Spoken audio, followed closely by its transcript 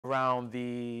around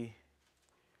the,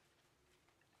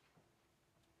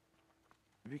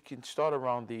 we can start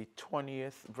around the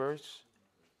 20th verse.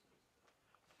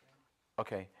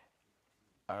 Okay.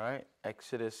 All right.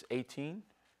 Exodus 18.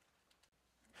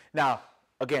 Now,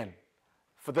 again,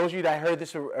 for those of you that heard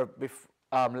this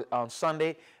on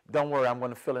Sunday, don't worry, I'm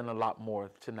going to fill in a lot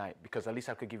more tonight because at least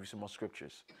I could give you some more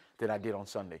scriptures than I did on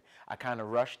Sunday. I kind of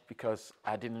rushed because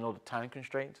I didn't know the time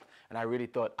constraints, and I really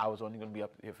thought I was only going to be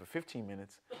up here for 15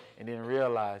 minutes and didn't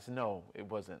realize, no, it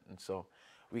wasn't. And so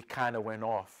we kind of went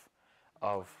off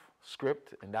of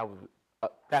script, and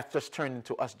that just turned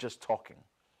into us just talking.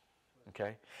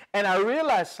 Okay? And I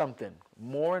realized something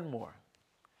more and more,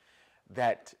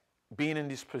 that being in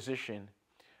this position,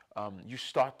 you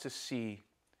start to see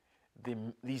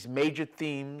these major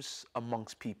themes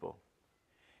amongst people.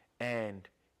 And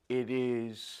it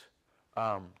is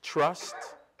trust,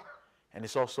 and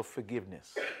it's also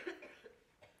forgiveness.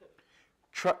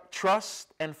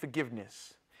 Trust and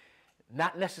forgiveness,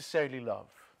 not necessarily love.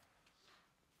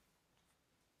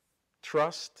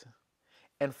 Trust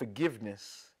and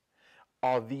forgiveness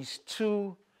are these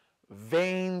two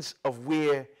veins of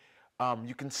where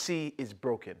you can see is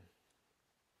broken,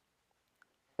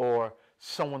 or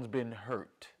someone's been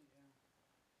hurt,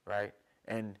 right?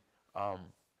 And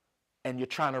you're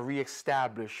trying to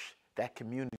reestablish that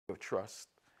community of trust,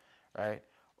 right?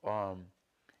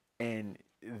 And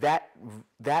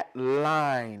that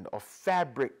line of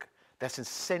fabric that's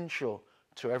essential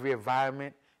to every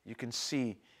environment, you can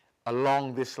see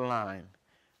along this line,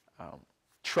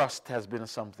 trust has been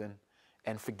something,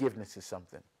 and forgiveness is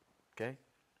something, okay?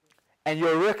 And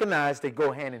you'll recognize they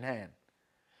go hand in hand,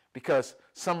 because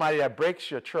somebody that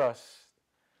breaks your trust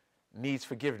needs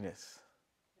forgiveness.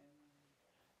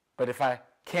 But if I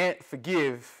can't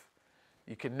forgive,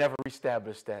 you can never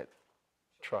reestablish that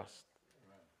trust.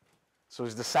 So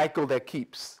it's the cycle that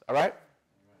keeps, all right?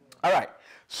 All right.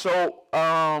 So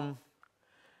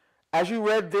as you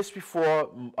read this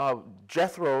before,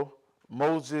 Jethro,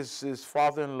 Moses'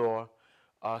 father-in-law,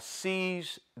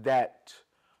 sees that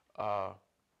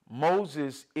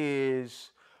Moses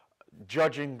is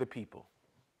judging the people,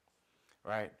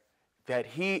 right? That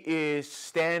he is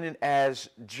standing as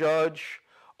judge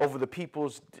over the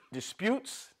people's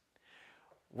disputes.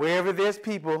 Wherever there's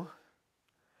people,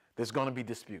 there's going to be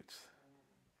disputes,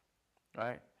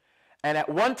 right? And at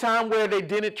one time where they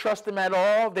didn't trust him at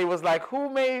all, they was like, who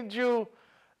made you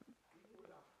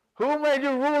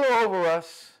ruler over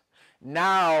us?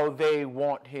 Now they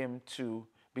want him to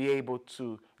be able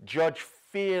to judge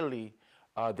fairly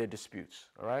their disputes,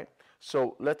 all right?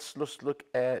 So let's look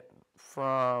at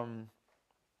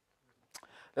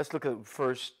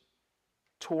verse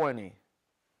 20.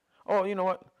 Oh, you know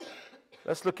what?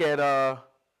 Let's look at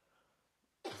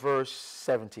verse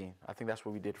 17. I think that's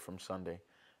what we did from Sunday.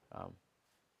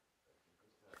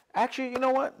 Actually, you know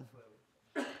what?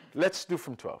 Let's do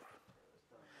from 12.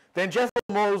 Then Jethro,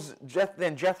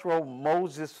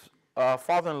 Moses'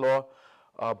 father-in-law,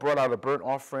 brought out a burnt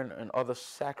offering and other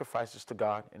sacrifices to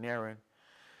God, and Aaron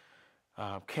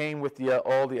came with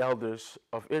all the elders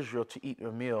of Israel to eat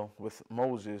a meal with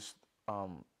Moses'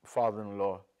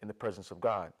 father-in-law in the presence of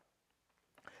God.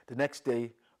 The next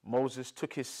day, Moses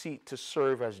took his seat to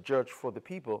serve as judge for the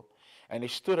people, and they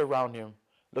stood around him.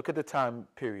 Look at the time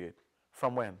period.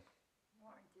 From when?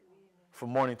 Morning to evening. From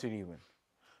morning to evening.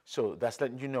 So that's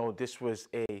letting you know this was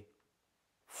a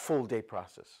full day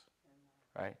process,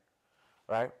 right?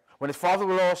 Right? When his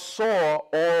father-in-law saw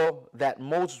all that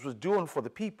Moses was doing for the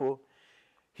people,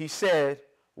 he said,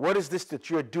 what is this that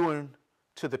you're doing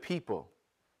to the people?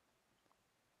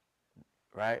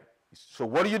 Right? So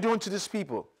what are you doing to these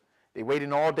people? They're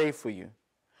waiting all day for you.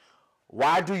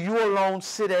 Why do you alone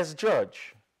sit as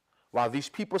judge while these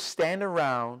people stand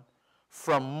around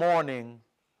from morning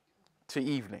to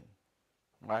evening?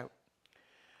 Right?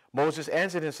 Moses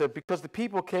answered and said, because the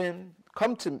people can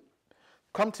come to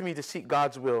me to seek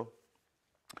God's will.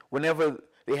 Whenever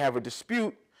they have a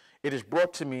dispute, it is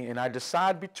brought to me, and I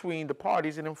decide between the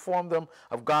parties and inform them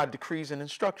of God's decrees and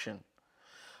instruction.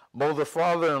 Moses'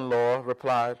 father-in-law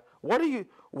replied, what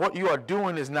you are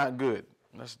doing is not good.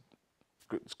 That's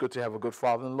good. It's good to have a good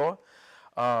father-in-law.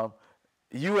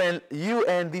 You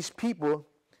and these people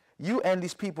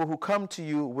who come to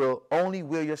you will only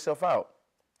wear yourself out.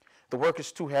 The work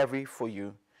is too heavy for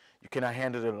you. You cannot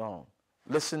handle it alone.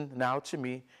 Listen now to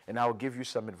me, and I will give you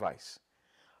some advice.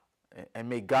 And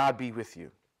may God be with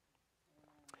you.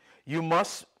 You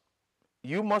must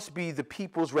be the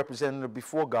people's representative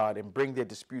before God and bring their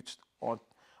disputes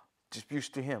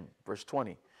to him. Verse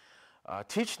 20.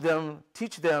 Teach them,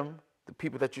 the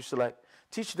people that you select,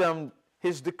 teach them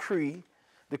his decree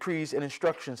decrees, and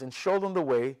instructions, and show them the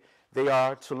way they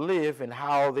are to live and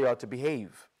how they are to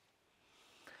behave.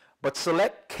 But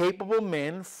select capable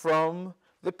men from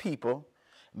the people,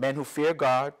 men who fear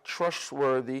God,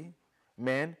 trustworthy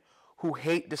men who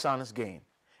hate dishonest gain,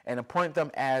 and appoint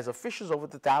them as officials over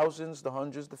the thousands, the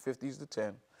hundreds, the fifties, the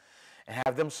 10, and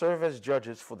have them serve as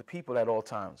judges for the people at all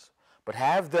times. But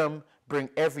have them bring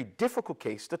every difficult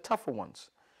case, the tougher ones,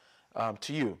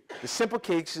 to you. The simple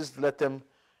cases, let them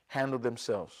handle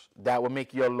themselves. That will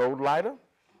make your load lighter,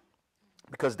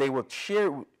 because they will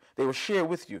share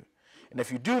with you. And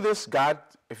if you do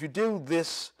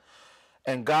this,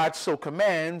 and God so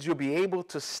commands, you'll be able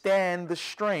to stand the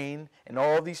strain, and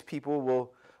all these people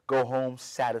will go home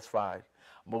satisfied.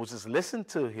 Moses listened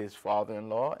to his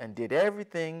father-in-law and did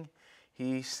everything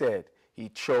he said. He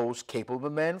chose capable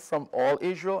men from all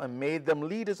Israel and made them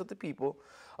leaders of the people,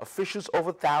 officials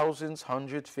over thousands,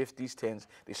 hundreds, fifties, tens.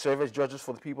 They serve as judges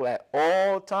for the people at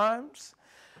all times.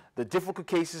 The difficult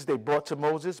cases they brought to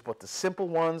Moses, but the simple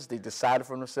ones they decided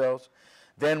for themselves.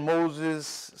 Then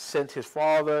Moses sent his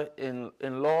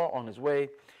father-in-law on his way,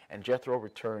 and Jethro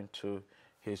returned to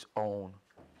his own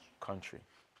country.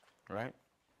 Right?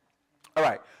 All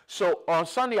right. So on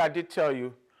Sunday, I did tell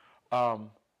you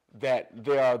that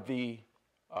there are the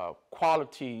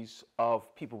qualities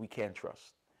of people we can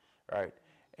trust. Right?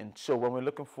 And so when we're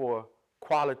looking for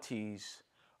qualities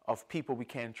of people we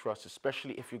can trust,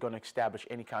 especially if you're going to establish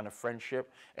any kind of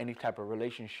friendship, any type of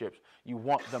relationships, you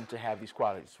want them to have these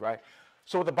qualities, right?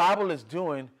 So what the Bible is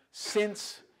doing,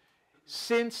 since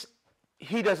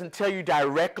he doesn't tell you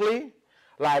directly,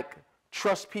 like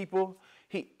trust people,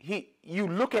 you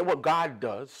look at what God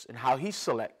does and how he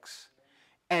selects,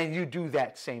 and you do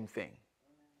that same thing.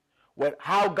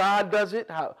 How God does it,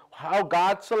 how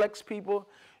God selects people,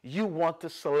 you want to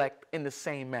select in the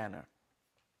same manner.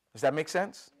 Does that make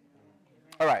sense?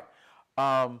 All right.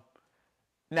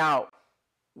 Now,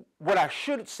 what I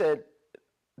should have said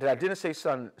that I didn't say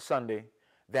Sunday,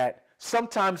 that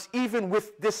sometimes even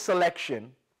with this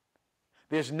selection,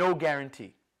 there's no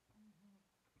guarantee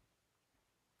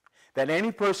that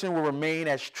any person will remain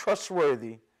as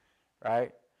trustworthy,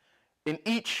 right, in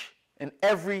each and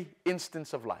every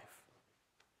instance of life,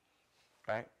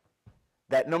 right?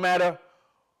 That no matter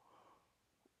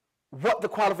what the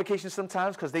qualifications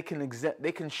sometimes, because they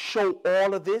can show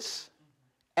all of this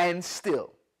and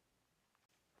still,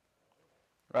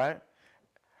 right?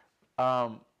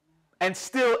 And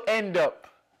still end up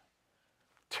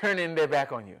turning their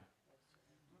back on you.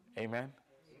 Amen?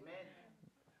 Amen.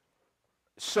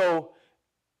 So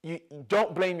you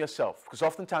don't blame yourself, because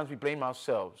oftentimes we blame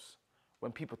ourselves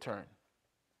when people turn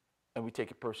and we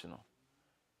take it personal,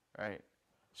 right?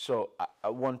 So I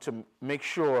want to make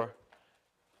sure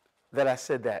that I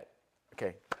said that,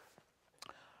 okay?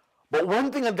 But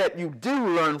one thing that you do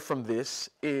learn from this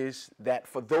is that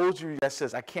for those of you that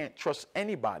says, I can't trust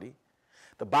anybody,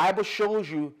 the Bible shows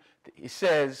you, it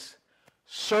says,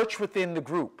 search within the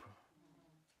group.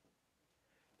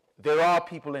 There are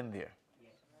people in there.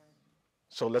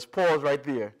 So let's pause right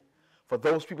there. For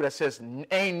those people that says,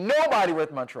 ain't nobody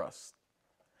worth my trust.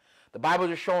 The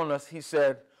Bible is showing us, he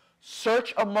said,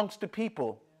 search amongst the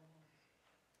people.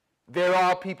 There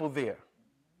are people there.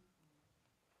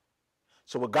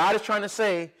 So what God is trying to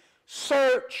say,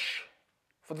 search.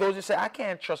 For those that say, I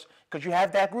can't trust, because you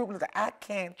have that group, I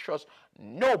can't trust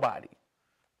nobody.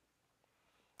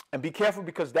 And be careful,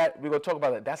 because we're going to talk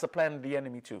about that. That's a plan of the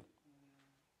enemy too.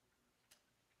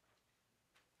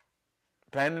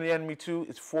 The plan of the enemy too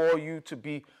is for you to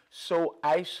be so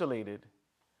isolated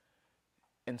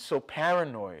and so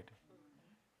paranoid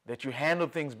that you handle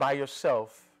things by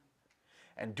yourself,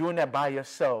 and doing that by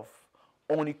yourself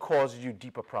only causes you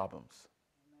deeper problems.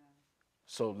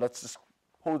 So let's just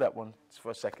hold that one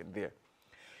for a second there.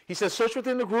 He says, search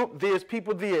within the group, there's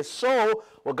people there. So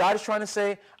what God is trying to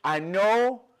say, I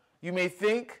know you may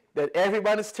think that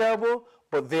everybody's terrible,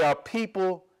 but there are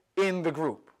people in the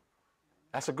group.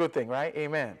 That's a good thing, right?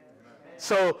 Amen. Amen.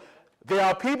 So there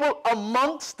are people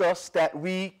amongst us that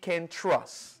we can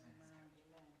trust.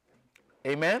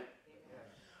 Amen? Amen?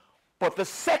 But the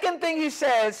second thing he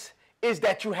says is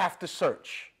that you have to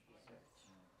search.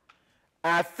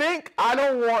 I think I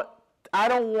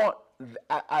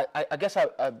guess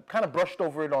I kind of brushed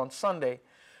over it on Sunday,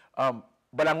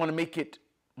 but I'm going to make it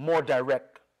more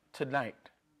direct tonight,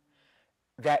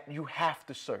 that you have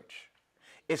to search.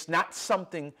 It's not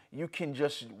something you can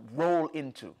just roll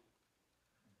into.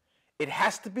 It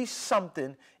has to be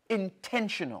something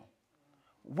intentional.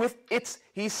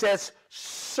 He says,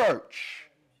 search.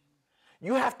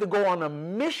 You have to go on a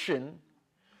mission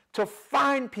to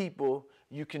find people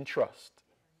you can trust.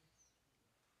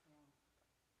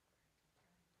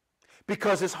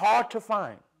 because it's hard to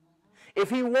find. If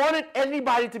he wanted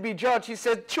anybody to be judged, he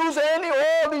said, choose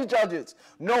all these judges.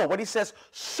 No, what he says,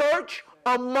 search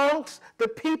amongst the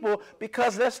people,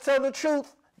 because let's tell the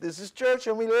truth, this is church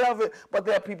and we love it, but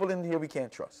there are people in here we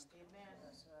can't trust.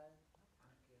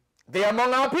 They're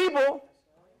among our people.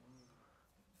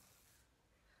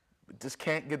 We just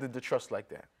can't get the trust like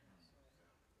that.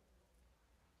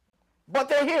 But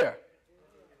they're here.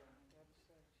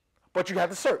 But you have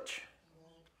to search.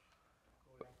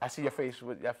 I see your face.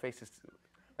 That face is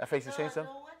saying something.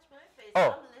 Don't watch my face. Oh.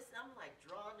 I'm listening. I'm like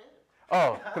drawn in.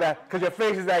 Oh, because your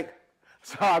face is like,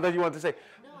 so I thought you wanted to say.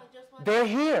 No, I just want They're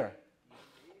here.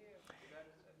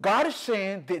 God is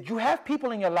saying that you have people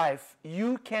in your life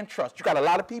you can trust. You got a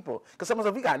lot of people. Because some of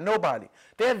us, we got nobody.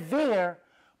 They're there,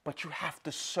 but you have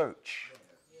to search.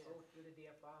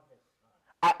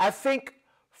 I think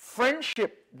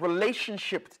friendship,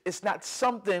 relationships is not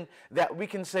something that we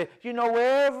can say, you know,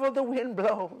 wherever the wind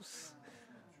blows.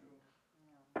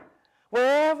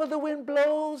 Wherever the wind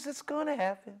blows, it's going to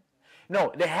happen.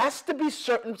 No, there has to be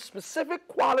certain specific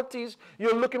qualities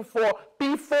you're looking for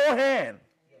beforehand.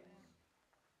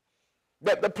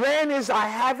 That the plan is, I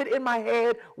have it in my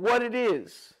head what it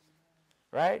is,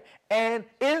 right? And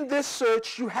in this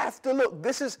search, you have to look.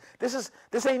 This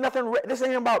ain't nothing. This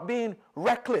ain't about being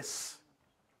reckless.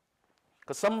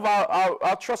 Because some of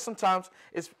our trust sometimes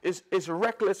is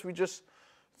reckless. We just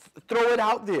throw it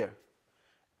out there,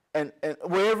 and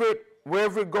wherever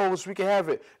it goes, we can have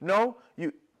it. No,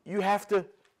 you have to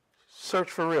search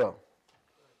for real.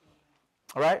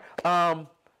 All right.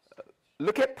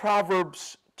 Look at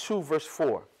Proverbs 2, verse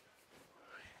 4.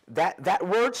 That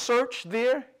word search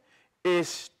there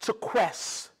is to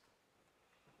quest,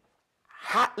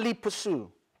 hotly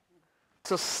pursue,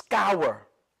 to scour,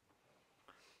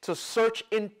 to search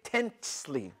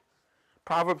intensely.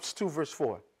 Proverbs 2, verse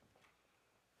 4.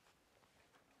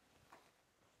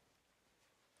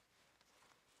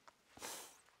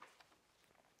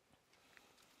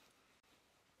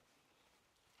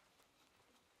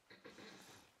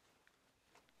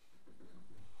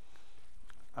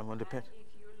 I'm going to depend. If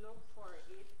you look for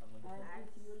it, and if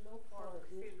you look for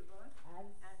silver, and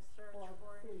search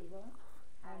for silver,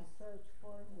 and search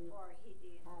for hidden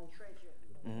treasure.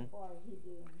 For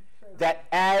hidden treasure. That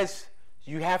as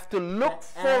you have to look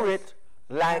for it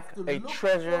like a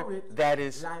treasure that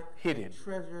is hidden.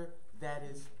 Treasure that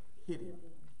is hidden.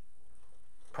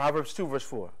 Proverbs 2, verse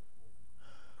 4.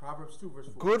 Proverbs 2, verse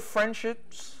 4. Good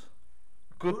friendships,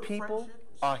 good people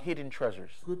friendships, are hidden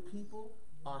treasures. Good people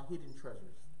are hidden treasures.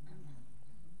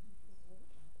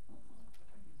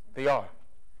 They are.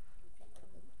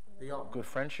 They are. Good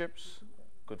friendships,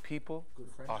 good people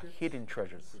are hidden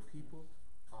treasures. Good people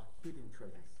are hidden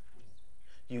treasures.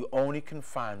 You only can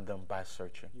find them by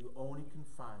searching. You only can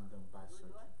find them by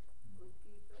searching.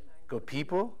 Good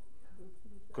people,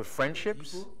 good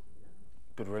friendships,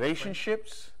 good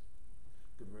relationships.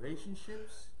 Good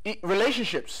relationships.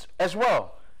 Relationships as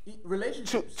well.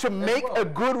 Relationships. To make a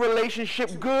good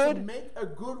relationship good to make a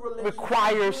good relationship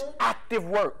requires good, active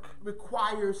work.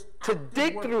 requires To active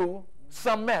dig work. through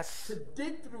some mess. To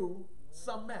dig through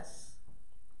some mess.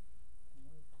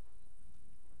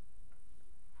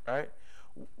 Right?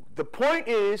 The point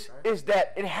is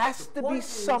that it has to be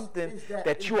something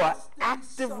that you are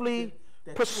actively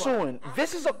pursuing.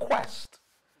 This is a quest.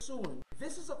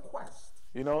 This is a quest.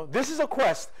 You know, this is a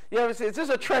quest. You ever see, this is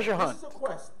a treasure hunt. This is a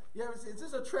quest. You ever see, this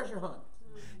is a treasure hunt.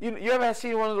 You ever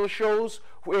seen one of those shows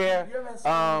where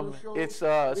it's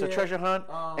a treasure hunt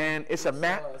and it's a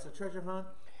map? It's a treasure hunt.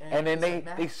 And then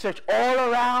they search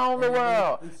all around the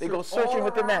world. They go searching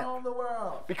with the map.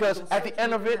 Because at the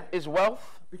end of it is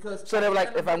wealth. So they're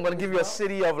like, if I'm going to give you a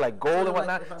city of like gold and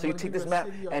whatnot, so you take this map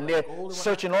and they're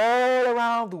searching all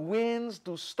around the winds,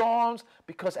 through storms,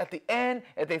 because at the end,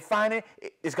 if they find it,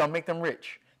 it's going to make them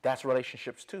rich. That's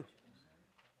relationships too.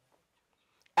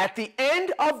 At the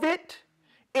end of it,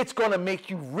 it's going to make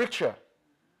you richer.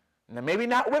 Now, maybe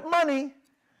not with money,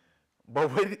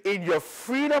 but in your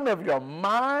freedom of your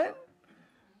mind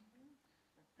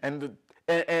and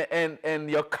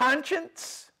your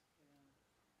conscience.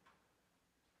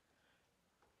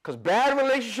 Because bad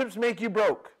relationships make you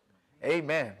broke.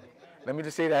 Amen. Let me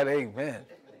just say that. Amen.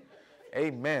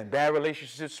 Amen. Bad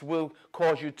relationships will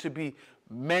cause you to be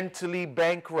mentally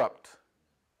bankrupt.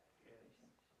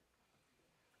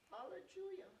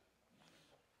 Hallelujah.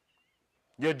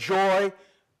 Your joy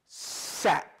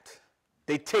sapped.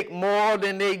 They take more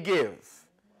than they give.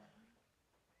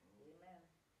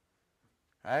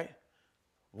 Right?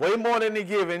 Way more than they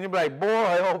give. And you're like, boy,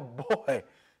 oh boy.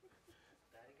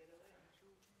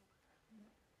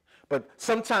 But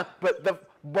sometimes, but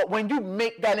But when you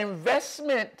make that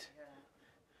investment, it's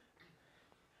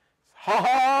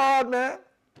hard, man.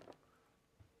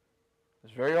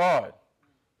 It's very hard.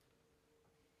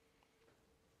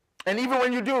 And even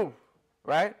when you do,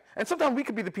 right? And sometimes we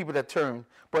could be the people that turn,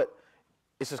 but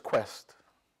it's a quest.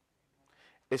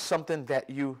 It's something that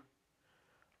you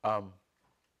have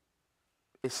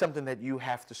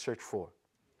to search for.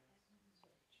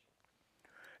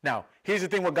 Now, here's the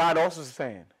thing what God also is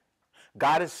saying.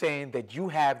 God is saying that you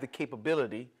have the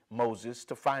capability, Moses,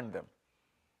 to find them.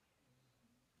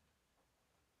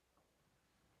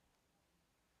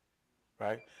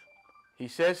 Right? He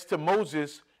says to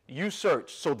Moses, you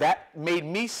search. So that made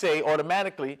me say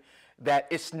automatically that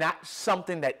it's not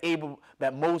something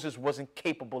that Moses wasn't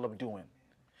capable of doing.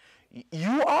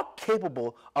 You are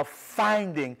capable of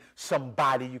finding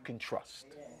somebody you can trust.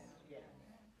 Yes. Yes.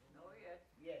 Oh, yes.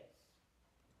 Yes.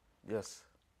 Yes.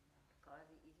 Because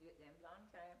he's with them long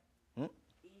time.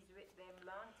 He's with them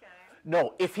long time.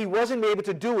 No, if he wasn't able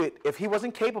to do it, if he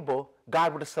wasn't capable,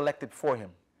 God would have selected for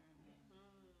him.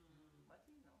 What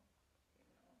do you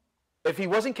know? If he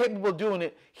wasn't capable of doing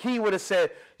it, he would have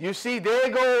said, you see, there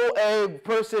go a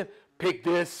person, pick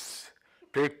this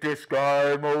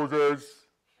guy, Moses.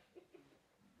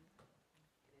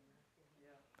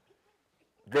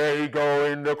 There he go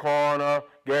in the corner,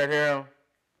 get him.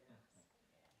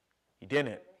 He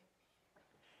didn't.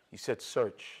 He said,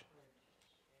 search.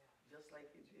 Just like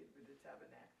he did with the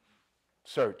tabernacle.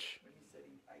 Search. When he said,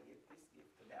 I give this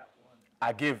gift to that one.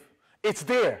 It's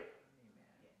there.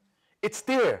 It's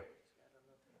there.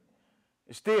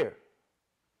 It's there.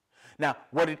 Now,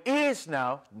 what it is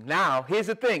now, here's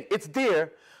the thing. It's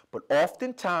there, but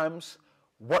oftentimes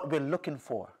what we're looking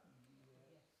for.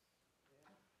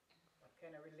 What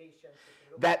kind of relationship?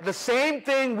 That the same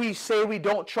thing we say we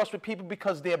don't trust with people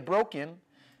because they're broken,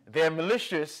 they're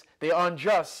malicious, they're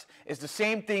unjust, is the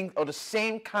same thing or the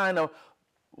same kind of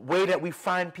way that we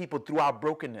find people through our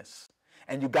brokenness.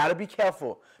 And you got to be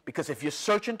careful because if you're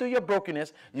searching through your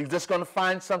brokenness, you're just going to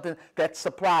find something that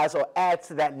supplies or adds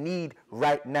to that need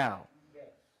right now. Yes.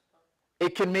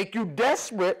 It can make you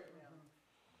desperate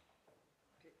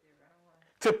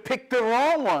to pick the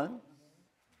wrong one.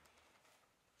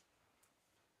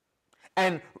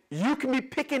 And you can be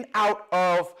picking out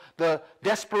of the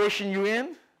desperation you're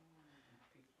in.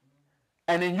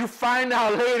 And then you find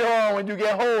out later on when you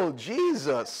get home,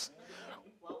 Jesus,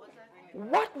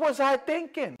 what was I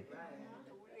thinking?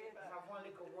 Have one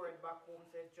little word back home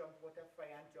says jump out of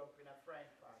fire and jump in a frying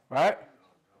pan. Right?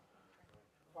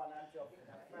 Fall and jump in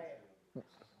a fire.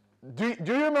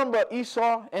 Do you remember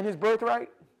Esau and his birthright?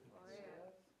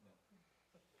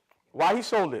 Why he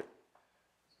sold it?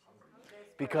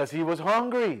 Because he was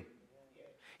hungry.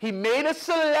 He made a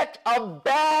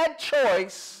bad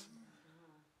choice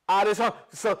out of his hunger.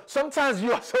 So sometimes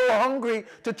you are so hungry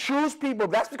to choose people.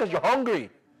 That's because you're hungry.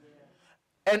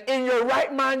 And in your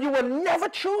right mind, you will never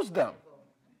choose them.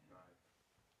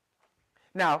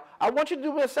 Now, I want you to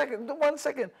do 1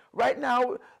 second. Right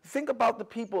now, think about the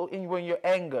people when you're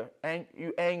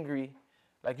angry,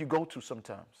 like you go to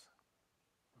sometimes.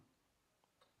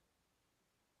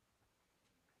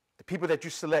 The people that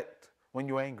you select when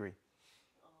you're angry.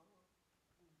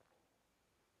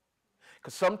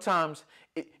 Because sometimes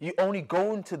you only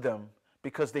go into them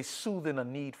because they soothe in a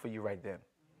need for you right then.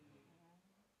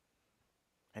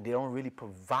 And they don't really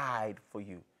provide for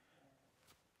you.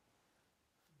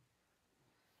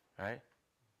 Right?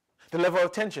 The level of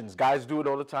attentions. Guys do it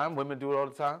all the time. Women do it all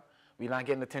the time. We're not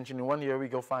getting attention in one area, we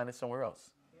go find it somewhere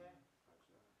else.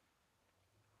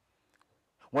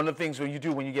 One of the things when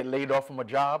you get laid off from a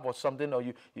job or something, or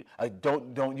you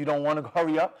don't want to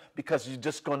hurry up because you're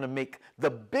just going to make the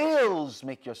bills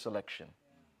make your selection.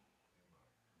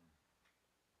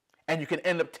 And you can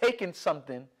end up taking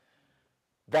something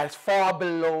that's far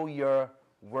below your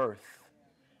worth.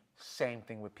 Same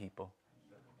thing with people.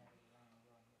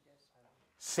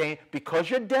 Same, because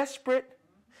you're desperate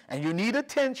and you need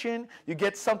attention, you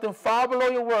get something far below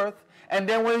your worth, and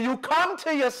then when you come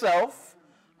to yourself,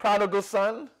 prodigal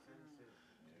son,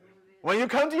 when you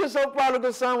come to yourself,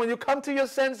 prodigal son, when you come to your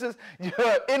senses,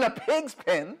 you're in a pig's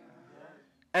pen,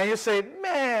 and you say,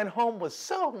 man, home was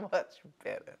so much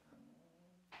better.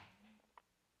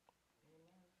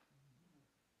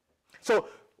 So,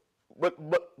 what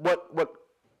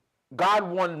God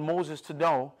wanted Moses to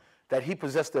know, that he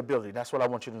possessed the ability. That's what I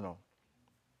want you to know.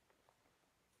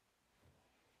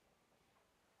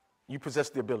 You possess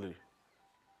the ability.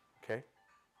 Okay?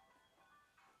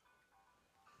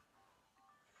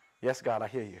 Yes, God, I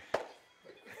hear you.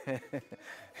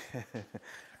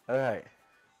 All right.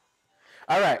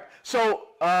 All right. So,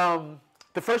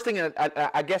 The first thing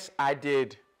I guess I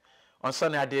did on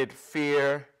Sunday, I did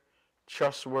fear,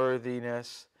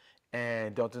 trustworthiness,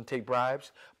 and don't take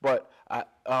bribes. But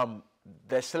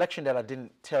the selection that I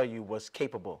didn't tell you was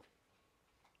capable.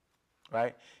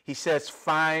 Right? He says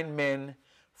find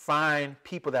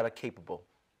people that are capable.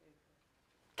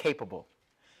 Capable.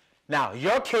 Now,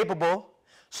 you're capable,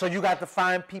 so you got to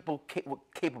find people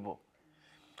capable.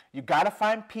 You got to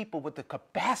find people with the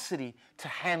capacity to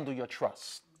handle your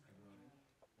trust.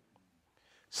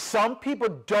 Some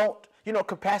people don't, you know what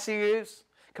capacity is?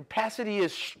 Capacity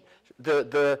is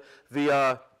the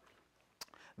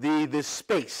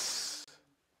space.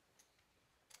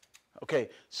 Okay,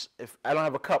 if I don't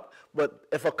have a cup, but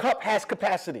if a cup has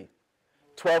capacity,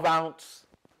 12 ounce,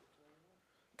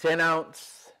 10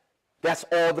 ounce, that's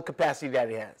all the capacity that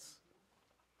it has.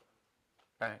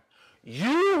 Right?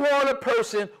 You want a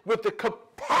person with the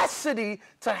capacity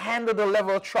to handle the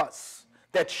level of trust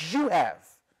that you have.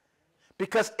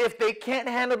 Because if they can't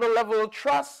handle the level of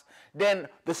trust, then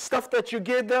the stuff that you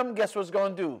give them, guess what's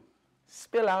going to do?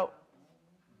 Spill out.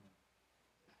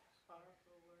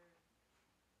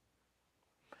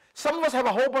 Some of us have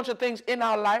a whole bunch of things in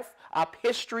our life. Our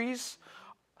histories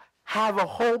have a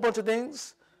whole bunch of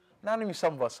things. Not even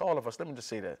some of us, all of us. Let me just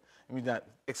say that. Let me not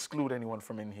exclude anyone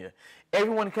from in here.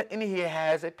 Everyone in here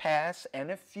has a past and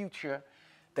a future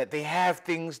that they have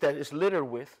things that is littered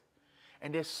with.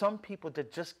 And there's some people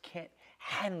that just can't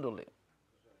handle it.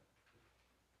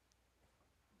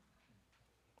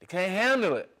 They can't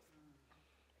handle it.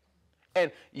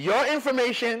 And your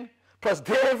information plus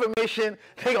their information,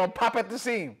 they're going to pop at the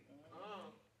seam.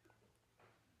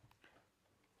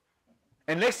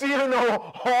 And next thing you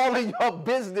know, all of your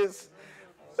business.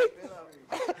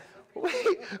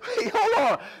 Wait,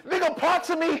 hold on. Look parts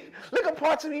of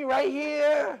me right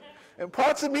here, and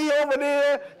parts of me over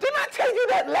there. Didn't I tell you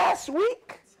that last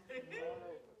week?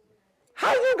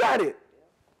 How you got it?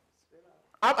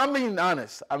 I'm being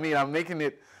honest. I mean, I'm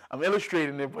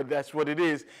illustrating it, but that's what it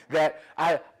is. That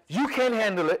you can't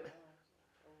handle it.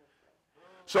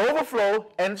 So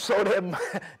overflow, and so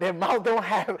their mouth don't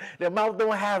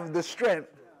have the strength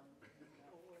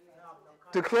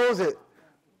to close it.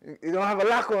 You don't have a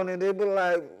lock on it. They be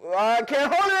like, I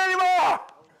can't hold it anymore.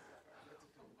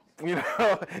 You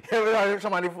know, you ever heard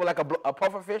somebody feel like a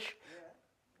puffer fish?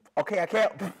 Okay, I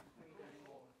can't.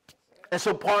 And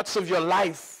so parts of your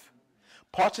life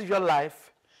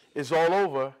is all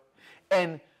over,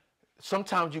 and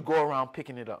sometimes you go around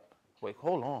picking it up. Wait,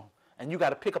 hold on, and you got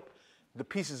to pick up the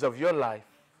pieces of your life.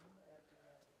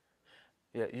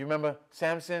 Yeah, you remember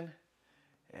Samson?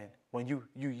 And when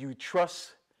you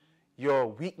trust your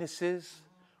weaknesses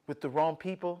with the wrong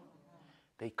people,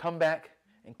 they come back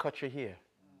and cut your hair.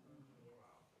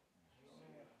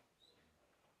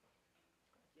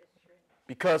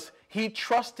 Because he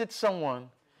trusted someone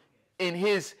in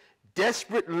his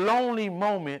desperate, lonely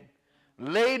moment,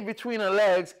 laid between her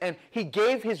legs, and he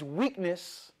gave his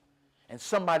weakness, and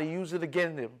somebody used it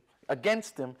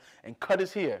against him and cut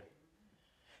his hair.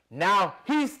 Now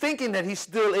he's thinking that he's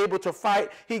still able to fight.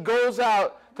 He goes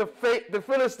out to fight the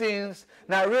Philistines,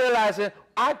 not realizing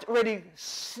I already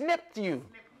snipped you.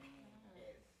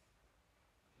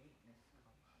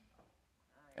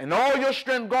 And all your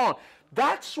strength gone.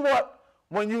 That's what,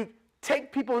 when you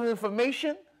take people's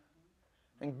information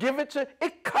and give it to,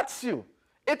 it cuts you.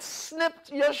 It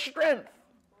snipped your strength.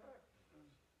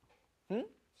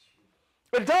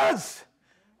 It does.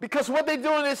 Because what they're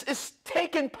doing is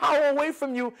taking power away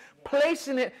from you,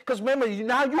 placing it, because remember,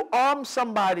 now you arm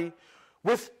somebody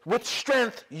with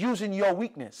strength using your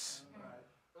weakness.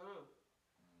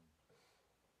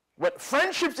 What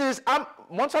friendships is,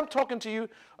 once I'm talking to you,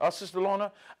 Sister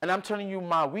Lorna, and I'm telling you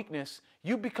my weakness,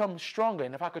 you become stronger.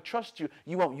 And if I could trust you,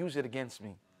 you won't use it against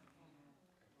me.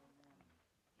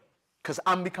 Because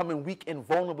I'm becoming weak and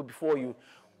vulnerable before you.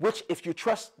 Which, if you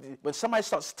trust, when somebody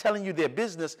starts telling you their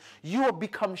business, you will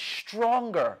become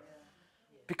stronger.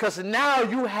 Because now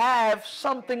you have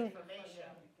something,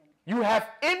 you have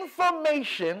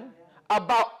information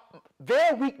about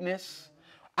their weakness.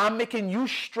 I'm making you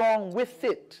strong with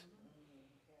it.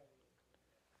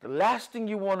 The last thing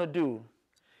you want to do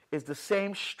is the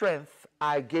same strength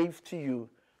I gave to you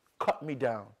cut me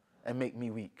down and make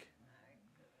me weak.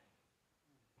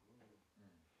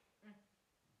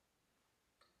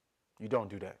 You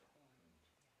don't do that.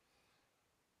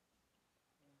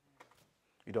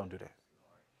 You don't do that.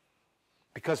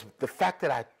 Because the fact that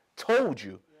I told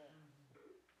you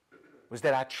was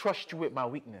that I trust you with my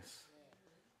weakness.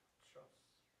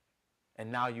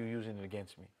 And now you're using it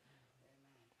against me.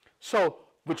 So,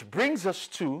 which brings us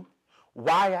to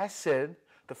why I said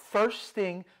the first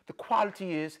thing, the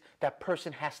quality is that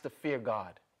person has to fear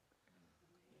God.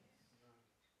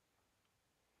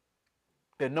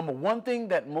 The number one thing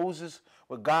that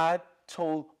what God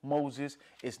told Moses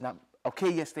is not,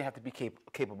 okay, yes, they have to be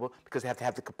capable because they have to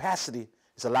have the capacity.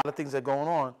 There's a lot of things that are going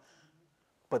on,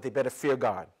 but they better fear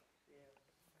God.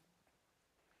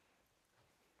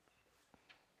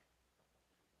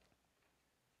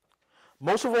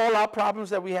 Most of all our problems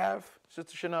that we have,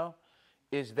 Sister Chanel,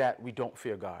 is that we don't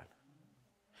fear God.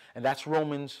 And that's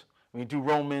Romans, when you do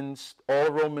Romans, all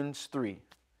Romans 3.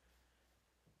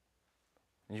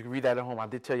 And you can read that at home. I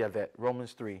did tell you that,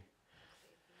 Romans 3.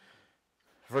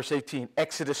 Verse 18,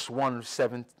 Exodus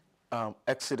 1:7,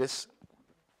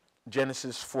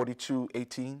 Genesis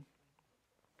 42:18.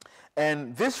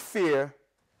 And this fear,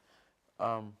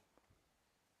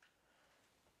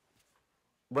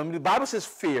 when the Bible says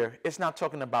fear, it's not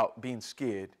talking about being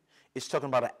scared. It's talking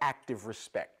about an active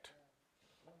respect,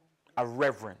 a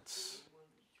reverence.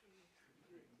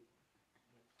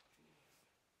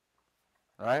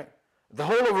 All right? The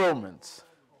whole of Romans.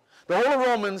 The whole of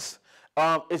Romans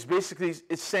is basically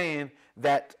it's saying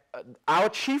that our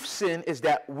chief sin is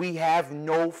that we have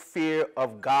no fear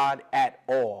of God at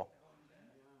all.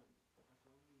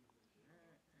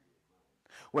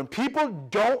 When people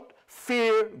don't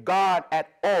fear God at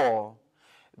all,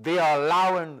 they are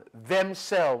allowing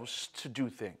themselves to do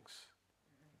things.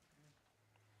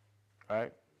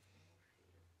 Right?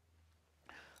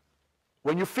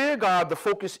 When you fear God, the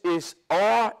focus is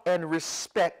awe and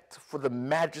respect for the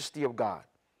majesty of God.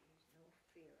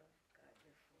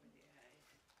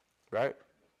 Right?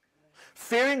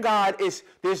 Fearing God it's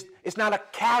not a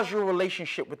casual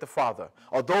relationship with the Father.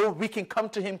 Although we can come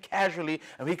to him casually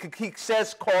and he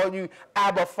says calling you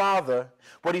Abba Father,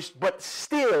 but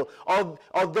still,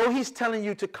 although he's telling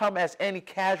you to come as any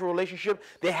casual relationship,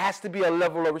 there has to be a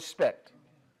level of respect.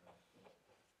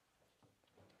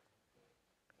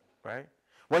 Right?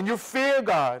 When you fear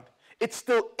God, it's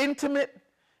still intimate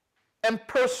and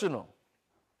personal.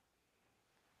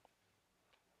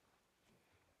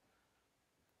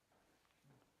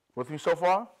 With me so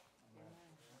far?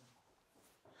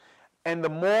 And the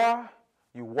more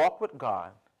you walk with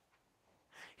God,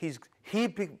 he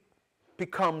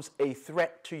becomes a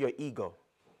threat to your ego.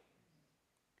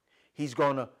 He's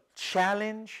going to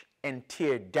challenge and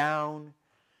tear down.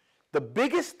 The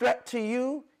biggest threat to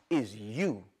you is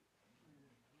you.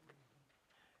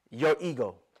 Your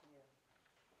ego.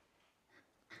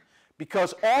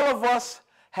 Because all of us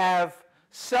have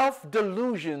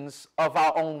self-delusions of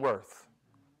our own worth.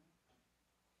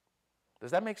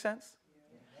 Does that make sense?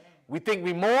 We think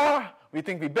we more, we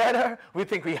think we better, we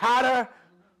think we hotter.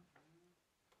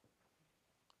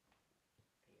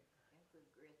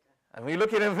 And we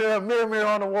look at him, mirror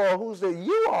on the wall, who's the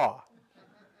you are?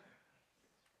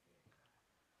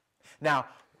 Now,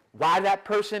 why that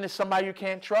person is somebody you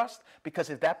can't trust?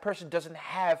 Because if that person doesn't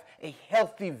have a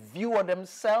healthy view of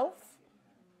themselves,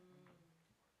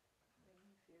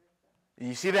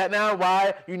 you see that now?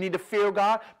 Why you need to fear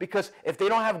God? Because if they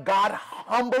don't have God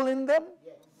humble in them,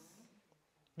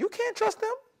 you can't trust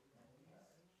them.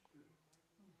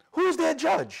 Who's their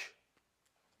judge?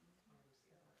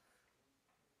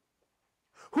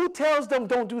 Who tells them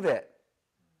don't do that?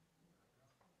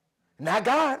 Not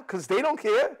God, because they don't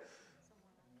care.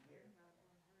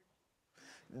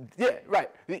 Yeah,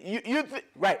 right.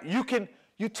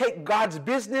 You take God's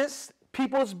business,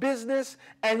 people's business,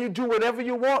 and you do whatever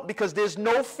you want because there's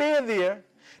no fear there.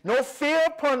 No fear,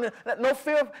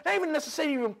 not even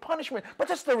necessarily even punishment, but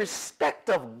just the respect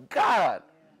of God.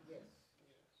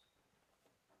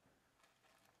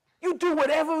 You do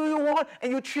whatever you want,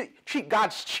 and you treat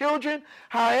God's children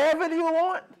however you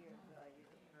want.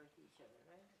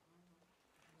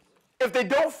 If they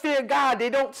don't fear God, they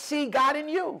don't see God in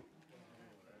you.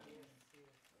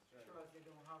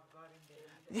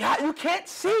 Yeah, you can't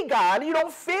see God, you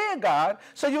don't fear God,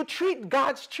 so you treat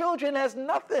God's children as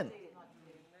nothing.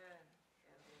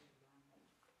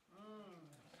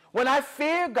 When I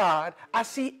fear God, I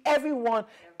see everyone,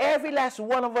 every last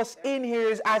one of us in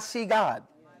here I see God.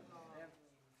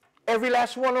 Every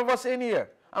last one of us in here.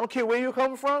 I don't care where you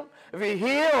come from. If you're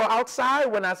here or outside,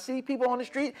 when I see people on the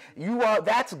street,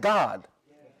 that's God.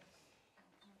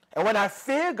 And when I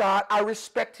fear God, I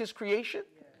respect his creation.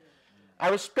 I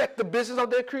respect the business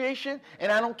of their creation,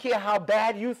 and I don't care how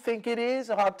bad you think it is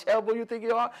or how terrible you think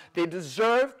you are. They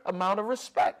deserve amount of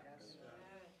respect.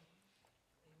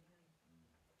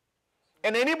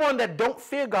 And anyone that don't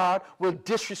fear God will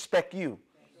disrespect you.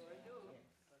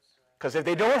 Because if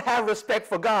they don't have respect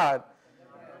for God,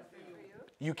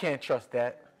 you can't trust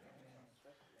that.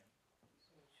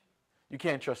 You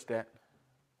can't trust that.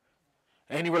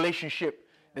 Any relationship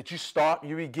that you start,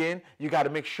 you begin, you got to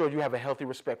make sure you have a healthy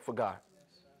respect for God.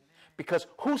 Because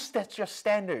who sets your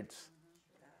standards?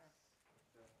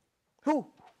 Who?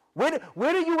 Where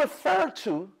do you refer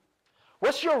to?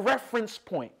 What's your reference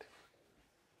point?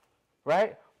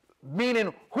 Right?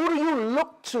 Meaning, who do you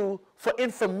look to for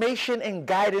information and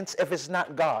guidance if it's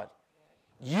not God?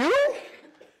 You?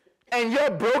 And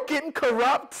you're broken,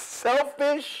 corrupt,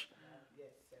 selfish,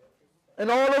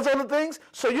 and all those other things?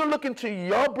 So you're looking to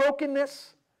your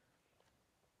brokenness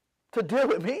to deal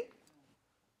with me?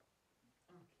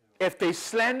 If they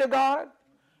slander God,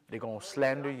 they're going to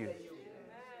slander you.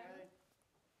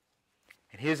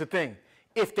 And here's the thing.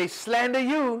 If they slander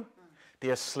you, they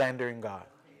are slandering God.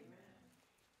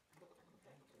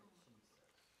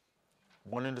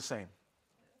 One and the same.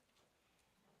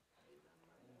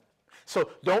 So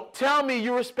don't tell me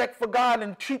you respect for God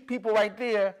and treat people right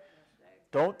there.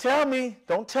 Don't tell me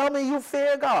you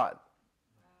fear God.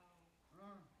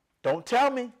 Don't tell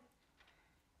me.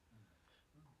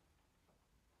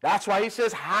 That's why he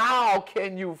says, how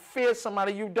can you fear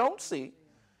somebody you don't see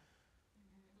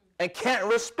and can't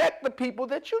respect the people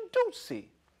that you do see?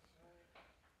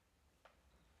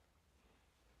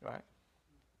 Right?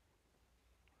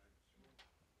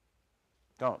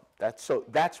 Don't.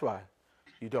 That's why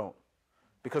you don't.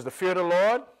 Because the fear of the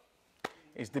Lord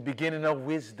is the beginning of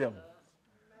wisdom.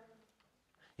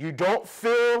 You don't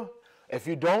feel, if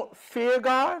you don't fear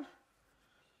God,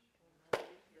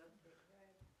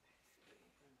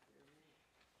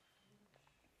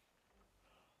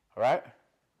 all right?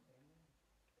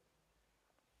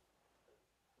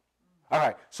 All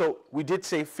right, so we did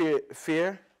say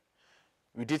fear.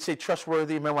 We did say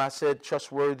trustworthy. Remember I said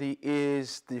trustworthy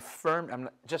is the firm,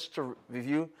 just to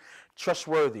review,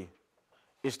 trustworthy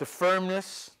is the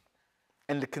firmness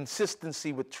and the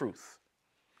consistency with truth.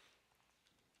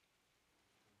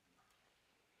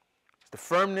 The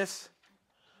firmness,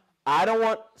 I don't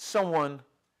want someone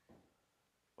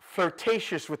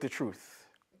flirtatious with the truth.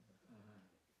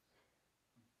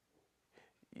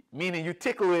 Meaning you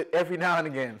tickle it every now and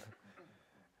again.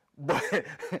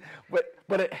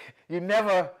 But you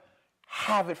never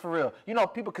have it for real. You know,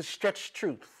 people can stretch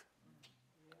truth.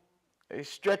 They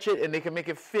stretch it and they can make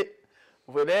it fit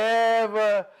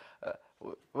whatever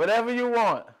you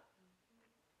want.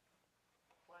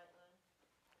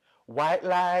 White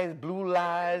lies, blue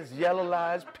lies, yellow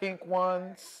lies, pink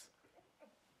ones.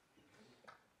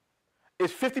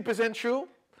 Is 50% true?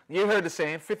 You heard the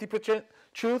saying, 50%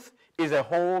 truth is a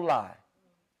whole lie.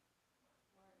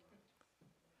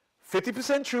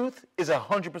 50% truth is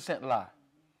 100% lie.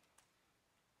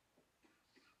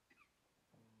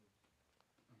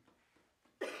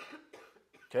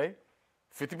 Okay?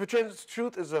 50%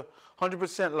 truth is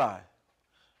 100% lie.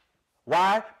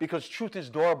 Why? Because truth is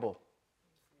durable.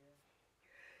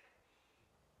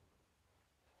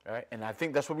 All right? And I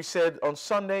think that's what we said on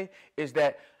Sunday, is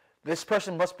that this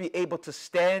person must be able to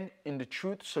stand in the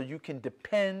truth so you can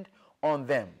depend on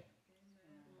them.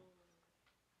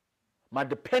 My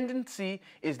dependency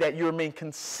is that you remain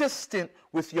consistent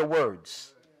with your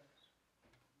words.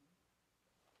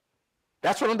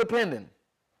 That's what I'm depending.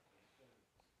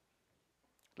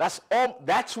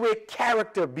 That's where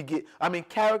character begins. I mean,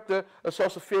 character is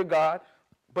also fear God,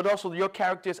 but also your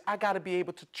character is, I got to be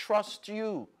able to trust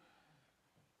you.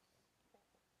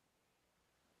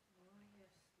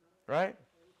 Right?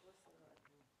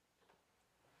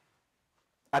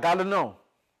 I got to know.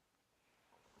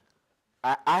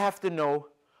 I have to know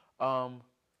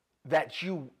that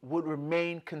you would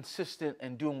remain consistent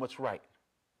in doing what's right.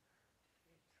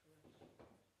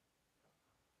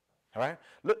 All right?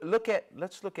 Let's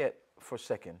look at, for a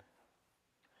second,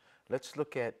 let's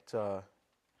look at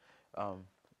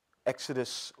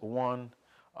Exodus 1,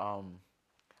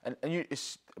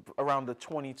 it's around the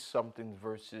 20-something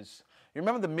verses. You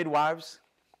remember the midwives?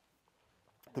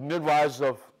 The midwives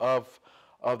of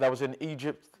that was in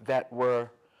Egypt that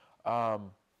were,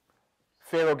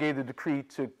 Pharaoh gave the decree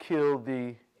to kill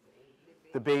the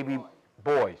baby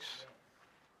boys,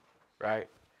 right?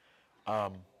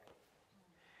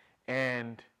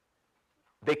 And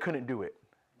they couldn't do it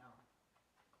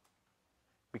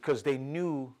because they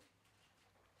knew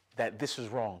that this is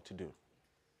wrong to do,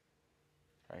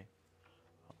 right?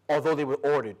 Although they were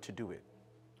ordered to do it.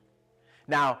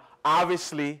 Now,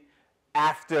 obviously,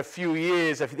 after a few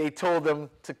years, if they told them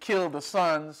to kill the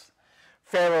sons,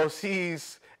 Pharaoh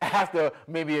sees after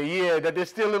maybe a year that there's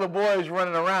still little boys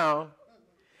running around.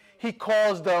 He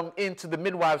calls them into the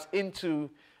midwives into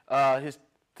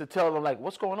to tell them, like,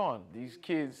 what's going on? These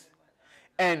kids.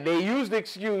 And they use the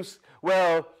excuse,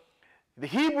 well, the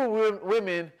Hebrew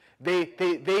women,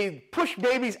 they push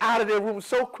babies out of their womb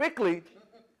so quickly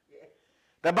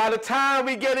that by the time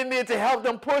we get in there to help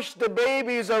them push, the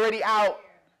baby is already out.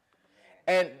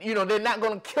 And, you know, they're not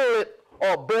going to kill it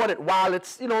or abort it while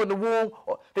it's, you know, in the womb.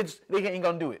 Or they ain't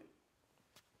going to do it.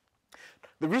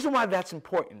 The reason why that's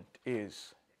important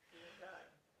is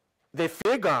they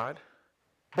fear God,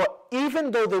 but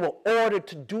even though they were ordered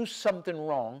to do something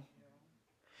wrong,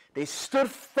 they stood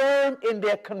firm in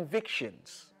their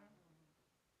convictions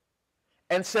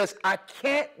and says, I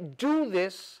can't do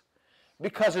this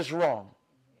because it's wrong.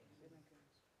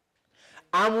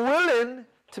 I'm willing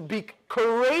to be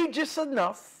courageous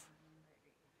enough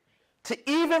to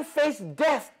even face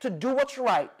death to do what's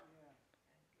right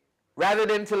rather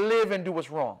than to live and do what's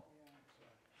wrong.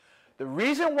 The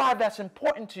reason why that's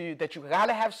important to you, that you got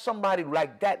to have somebody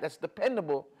like that that's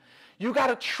dependable, you got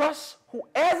to trust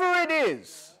whoever it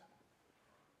is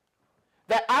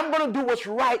that I'm going to do what's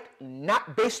right,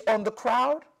 not based on the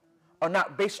crowd or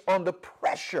not based on the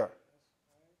pressure.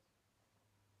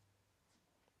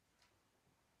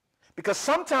 Because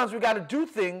sometimes we got to do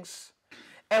things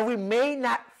and we may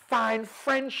not find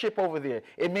friendship over there.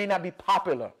 It may not be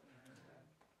popular.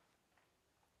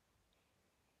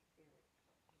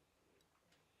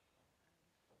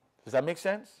 Does that make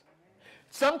sense?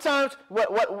 Sometimes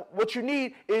what you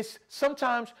need is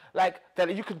sometimes like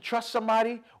that you can trust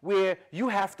somebody where you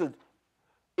have to,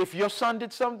 if your son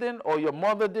did something or your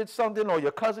mother did something or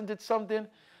your cousin did something,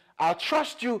 I'll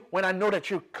trust you when I know that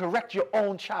you correct your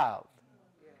own child.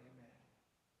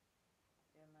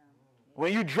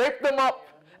 When you drape them up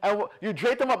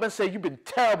and say, you've been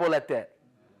terrible at that.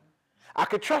 I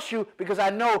could trust you because I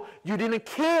know you didn't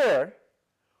care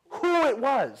who it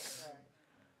was.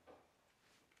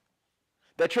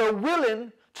 That you're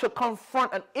willing to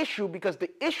confront an issue because the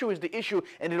issue is the issue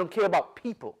and they don't care about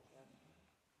people.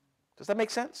 Does that make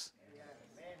sense?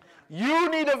 You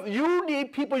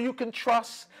need people you can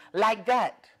trust like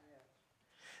that.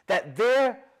 That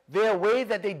their way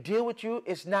that they deal with you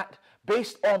is not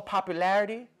based on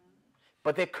popularity,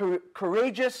 but they're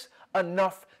courageous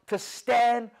enough to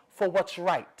stand for what's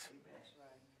right.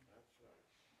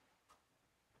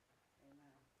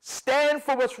 Stand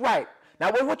for what's right.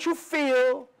 Not what you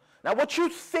feel, not what you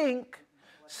think.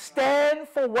 Stand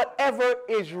for whatever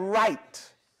is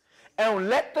right. And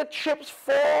let the chips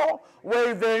fall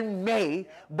where they may,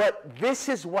 but this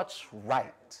is what's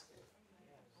right.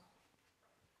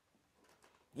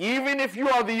 Even if you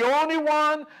are the only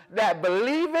one that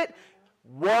believe it,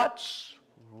 what's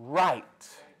right?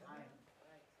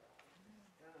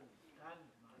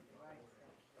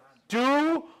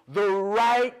 Do the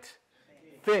right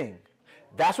thing.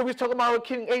 That's what we're talking about with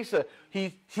King Asa.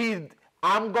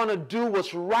 I'm going to do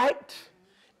what's right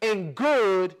and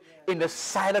good in the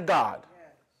sight of God.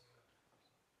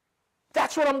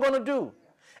 That's what I'm going to do.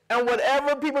 And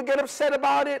whatever people get upset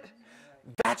about it,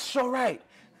 that's all right.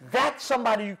 That's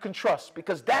somebody you can trust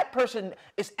because that person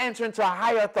is answering to a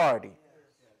higher authority.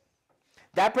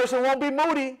 That person won't be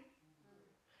moody.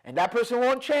 And that person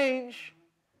won't change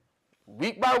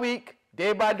week by week,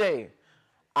 day by day.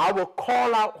 I will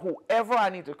call out whoever I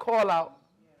need to call out.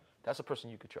 That's a person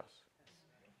you can trust.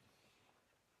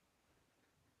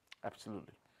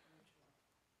 Absolutely.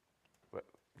 But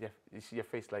yeah, you see your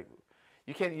face like,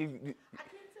 you can't, you I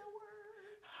can't say a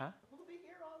word. huh? We'll be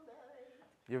here all night.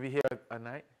 You'll be here at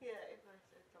night? Yeah, if I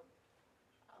said something.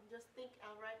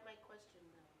 I'll write my question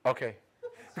down. Okay.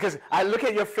 Because I look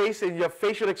at your face and your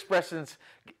facial expressions,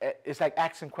 it's like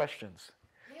asking questions.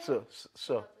 Yeah.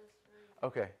 So,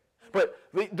 okay. But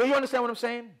do you understand what I'm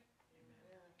saying?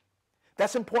 Yeah.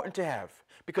 That's important to have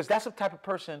because that's the type of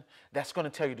person that's going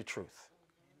to tell you the truth.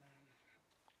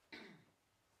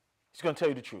 He's going to tell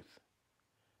you the truth.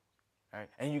 All right?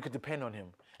 And you can depend on him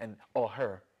or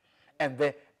her.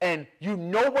 And you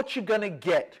know what you're going to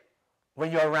get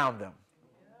when you're around them.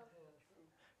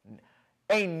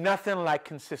 Ain't nothing like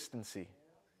consistency.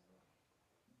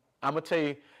 I'm going to tell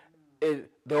you,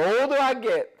 the older I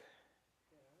get,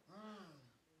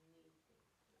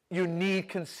 you need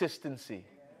consistency.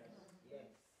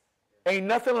 Ain't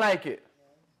nothing like it.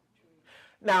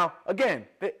 Now, again,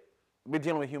 we're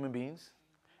dealing with human beings.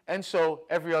 And so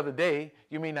every other day,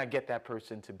 you may not get that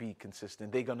person to be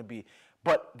consistent. They're going to be,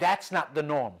 but that's not the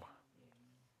norm.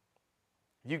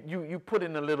 You put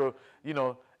in a little,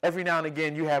 every now and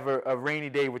again you have a rainy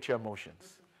day with your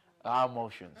emotions. Our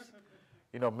emotions.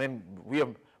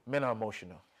 Men are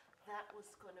emotional. That was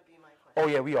going to be my question. Oh,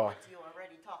 yeah, we are. What you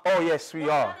already talked Oh, about. yes, we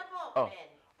Well, are. Not about Oh. men,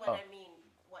 but Oh. I mean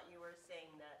what you were saying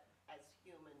that as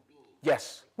human beings.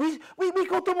 Yes. We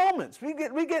go through moments. We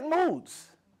get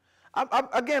moods.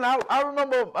 I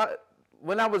remember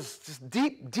when I was just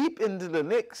deep into the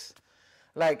Knicks,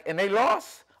 like, and they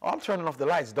lost, oh, I'm turning off the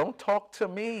lights. Don't talk to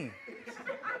me.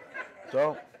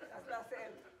 Don't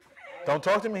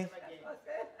talk to me.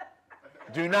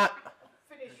 Do not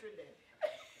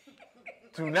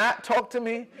talk to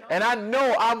me. And I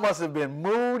know I must have been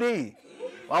moody.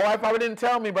 My wife probably didn't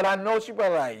tell me, but I know she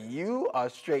probably like, you are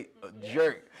straight a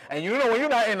jerk. And you know when you're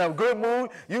not in a good mood,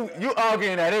 you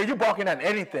arguing at it, you barking at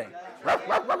anything.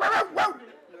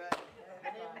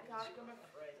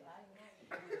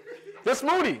 Just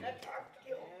moody.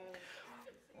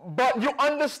 But you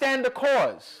understand the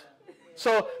cause.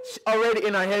 So already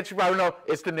in her head, she probably know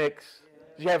it's the Knicks.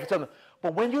 She have something.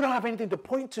 But when you don't have anything to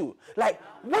point to, like,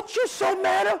 what you so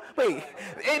mad at? Wait,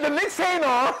 the Knicks ain't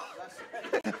on.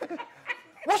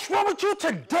 What's wrong with you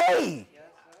today?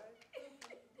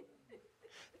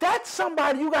 That's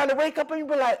somebody you got to wake up and you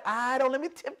be like, don't let me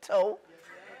tiptoe.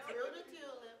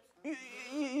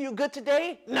 You good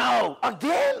today? No.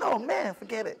 Again? Oh, man,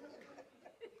 forget it.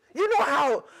 You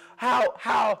know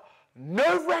how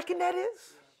nerve-wracking that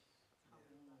is?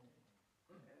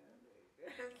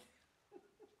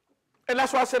 And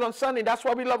that's why I said on Sunday, that's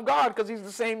why we love God, because he's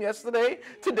the same yesterday,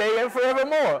 today, and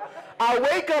forevermore. I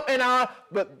wake up and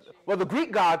the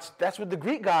Greek gods, that's what the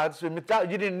Greek gods, you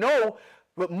didn't know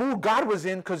what mood God was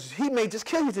in because he may just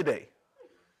kill you today.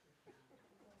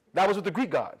 That was with the Greek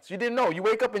gods. You didn't know. You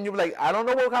wake up and you're like, I don't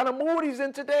know what kind of mood he's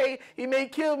in today. He may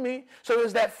kill me. So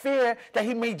there's that fear that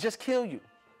he may just kill you.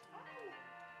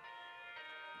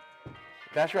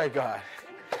 That's right, God.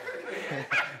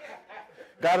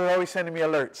 God is always sending me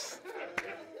alerts.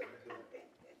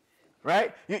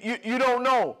 Right? You don't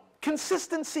know.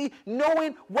 Consistency,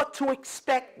 knowing what to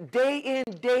expect day in,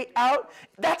 day out,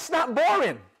 that's not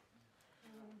boring.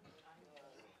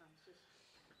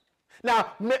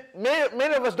 Now,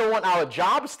 many of us don't want our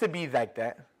jobs to be like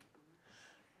that,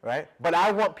 right? But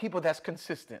I want people that's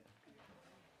consistent,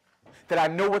 that I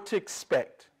know what to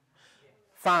expect.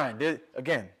 Fine.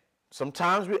 Again,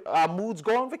 sometimes our moods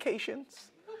go on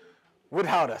vacations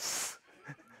without us.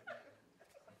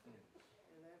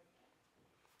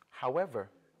 However,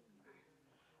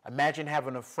 imagine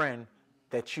having a friend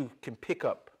that you can pick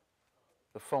up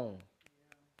the phone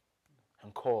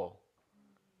and call.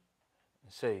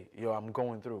 Say, yo, I'm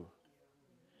going through.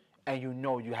 And you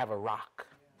know you have a rock.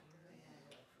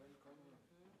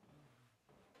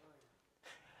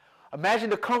 Imagine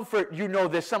the comfort, you know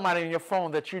there's somebody in your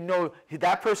phone that you know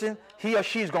that person, he or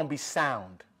she is going to be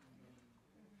sound.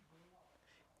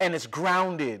 And it's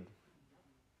grounded.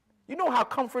 You know how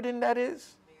comforting that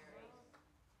is?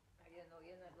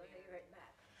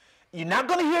 You're not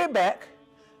going to hear it back.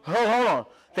 Hold on.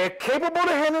 They're capable of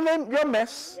handling your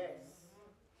mess.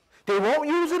 They won't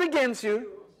use it against you.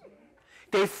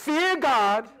 They fear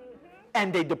God,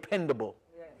 and they're dependable.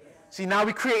 See, now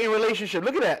we're creating a relationship.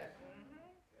 Look at that.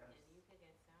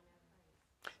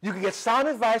 You can get sound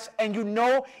advice, and you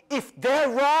know if they're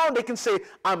wrong, they can say,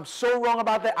 I'm so wrong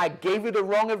about that. I gave you the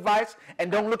wrong advice,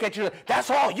 and don't look at you. That's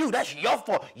all you. That's your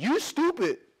fault. You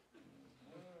stupid.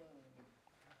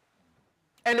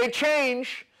 And they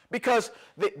change because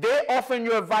they're offering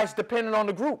you advice depending on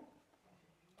the group.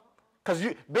 Because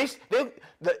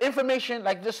the information,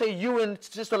 like just say you and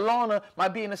Sister Lorna might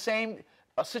be in the same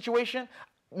situation.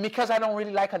 Because I don't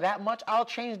really like her that much, I'll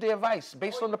change the advice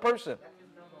based on the person.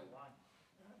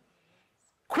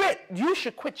 Quit. You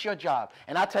should quit your job.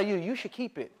 And I tell you, you should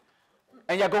keep it.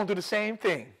 And you're going through the same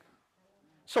thing.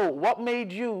 So what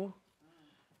made you?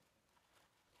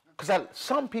 Because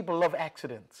some people love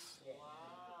accidents.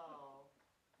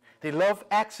 They love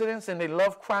accidents and they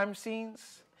love crime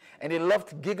scenes. And they love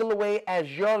to giggle away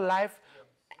as your life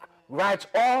rides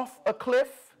off a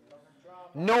cliff,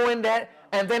 knowing that,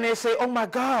 and then they say, oh my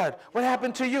God, what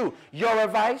happened to you? Your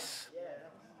advice?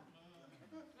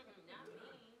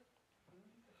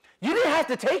 You didn't have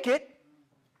to take it.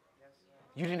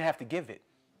 You didn't have to give it.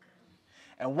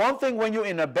 And one thing when you're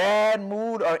in a bad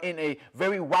mood or in a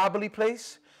very wobbly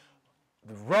place,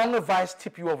 the wrong advice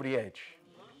tip you over the edge.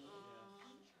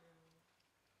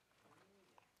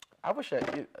 I wish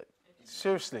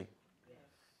seriously.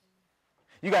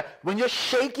 When you're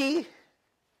shaky,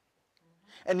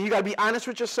 and you got to be honest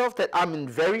with yourself that I'm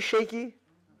very shaky,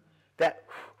 that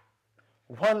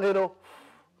one little,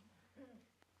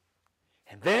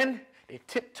 and then they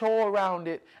tiptoe around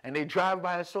it, and they drive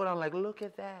by and slow down like, look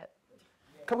at that.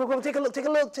 Come, take a look.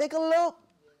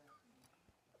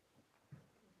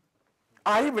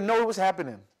 I didn't even know it was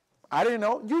happening. I didn't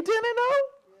know. You didn't know?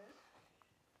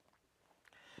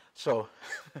 So,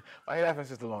 why are you laughing,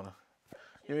 Sister Lorna?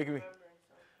 You're making me.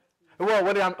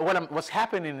 Well, what's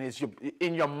happening is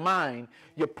in your mind,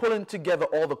 you're pulling together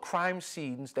all the crime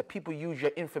scenes that people use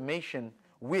your information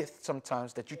with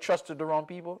sometimes, that you trusted the wrong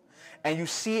people, and you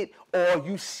see it, or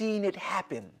you seen it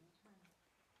happen.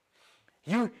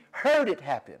 You heard it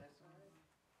happen.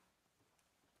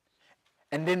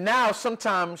 And then now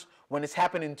sometimes when it's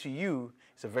happening to you,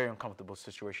 it's a very uncomfortable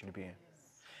situation to be in.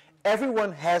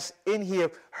 Everyone has in here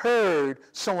heard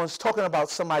someone's talking about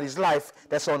somebody's life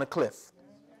that's on a cliff.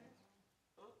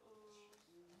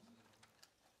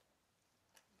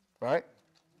 Right?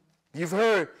 You've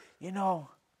heard,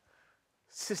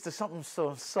 sister something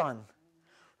so son,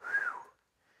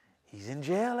 he's in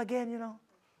jail again,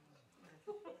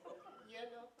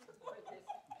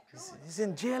 He's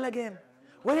in jail again.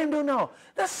 What him do now?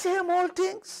 The same old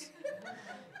things.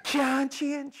 Can't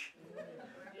change.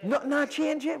 Not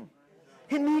change him.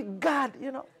 He need God,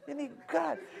 He need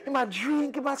God. He might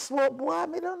drink, he might smoke, boy, I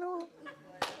don't know.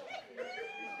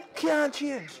 Can't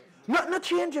change. Not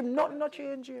change him. Not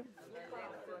change him.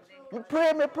 Me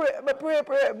pray.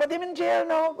 But him in jail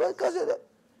now because of that.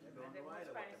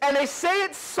 And they say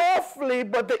it softly,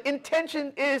 but the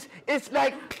intention is, it's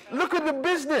like, look at the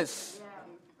business.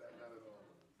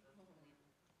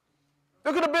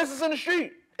 Look at the business in the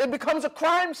street. It becomes a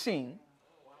crime scene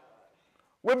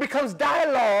where it becomes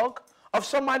dialogue of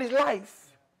somebody's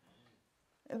life.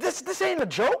 And this ain't a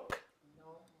joke.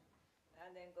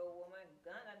 And then go woman,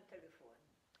 gun and telephone.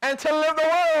 And to live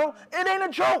the world, it ain't a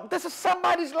joke. This is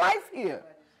somebody's life here.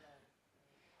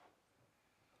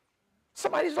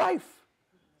 Somebody's life.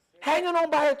 Hanging on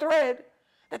by a thread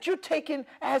that you're taking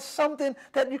as something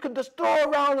that you can just throw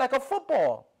around like a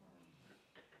football.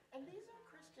 And these are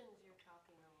Christians you're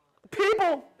talking about.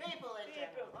 People. People in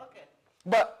general. Okay.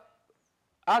 But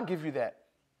I'll give you that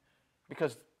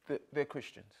because they're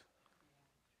Christians.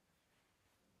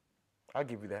 I'll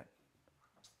give you that.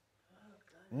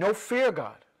 No fear,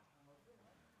 God.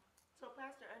 So,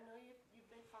 Pastor, I know you've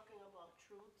been talking about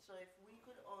truth. So if we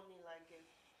could only, like, if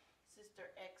Sister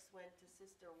X went to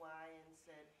Sister Y and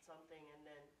said something, and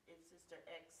then if Sister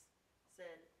X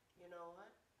said, you know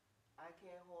what, I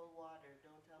can't hold water,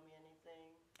 don't tell me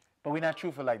anything. But we're not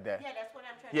truthful like that. Yeah, that's what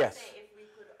I'm trying Yes. to say. If we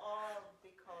could all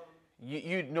become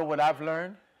You know what I've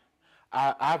learned?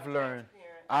 I've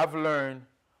learned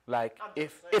like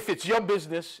if it's your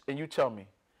business and you tell me,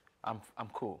 I'm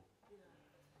cool.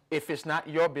 If it's not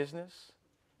your business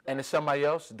and it's somebody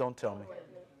else, don't tell me.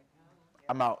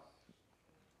 I'm out.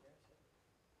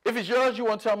 If it's yours, you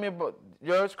want to tell me about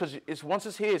yours because it's once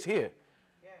it's here, it's here.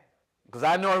 Because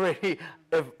I know already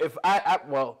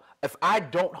if I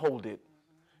don't hold it,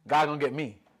 God gonna get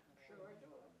me.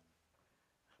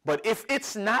 But if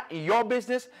it's not your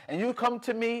business and you come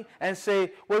to me and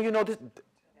say, well, this,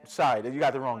 sorry, you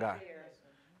got the wrong guy.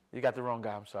 You got the wrong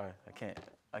guy. I'm sorry.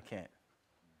 I can't.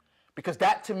 Because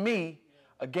that to me,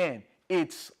 again,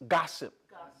 it's gossip.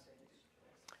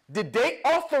 Did they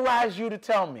authorize you to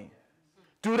tell me?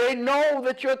 Do they know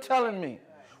that you're telling me?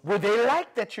 Would they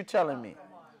like that you're telling me?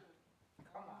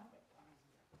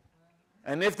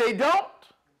 And if they don't,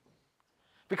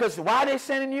 because why are they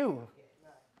sending you?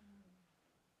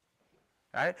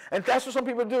 Right? And that's what some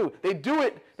people do. They do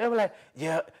it. They're like,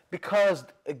 yeah, because,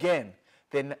 again,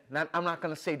 I'm not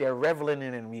going to say they're reveling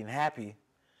in it and being happy,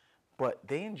 but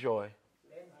they enjoy.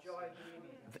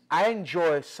 I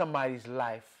enjoy somebody's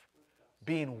life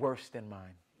being worse than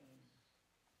mine.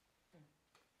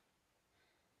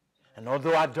 And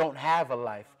although I don't have a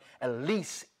life, at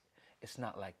least it's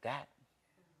not like that.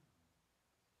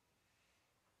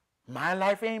 My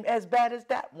life ain't as bad as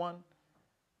that one.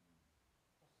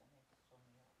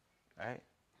 Right?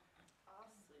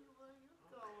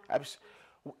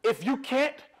 If you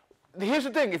can't, here's the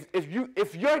thing: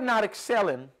 if you're not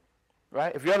excelling,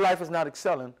 right? If your life is not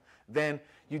excelling, then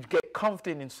you get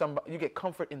comfort in somebody. You get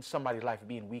comfort in somebody's life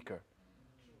being weaker,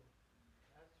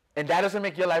 and that doesn't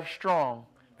make your life strong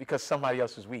because somebody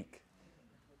else is weak.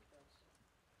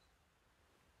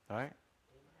 All right?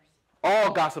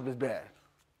 All gossip is bad.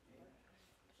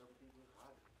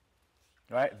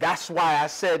 Right? That's why I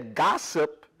said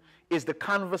gossip is the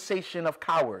conversation of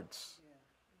cowards.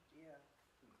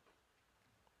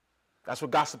 That's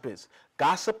what gossip is.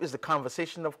 Gossip is the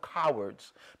conversation of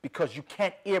cowards because you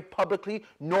can't air publicly,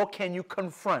 nor can you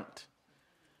confront.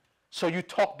 So you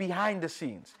talk behind the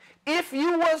scenes. If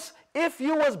you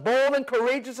was bold and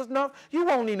courageous enough, you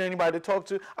won't need anybody to talk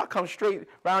to. I'll come straight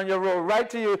around your road, right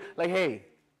to you, like, hey,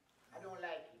 I don't like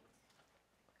it.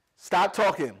 stop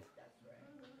talking.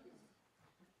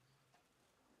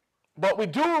 But we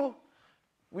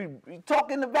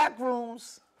talk in the back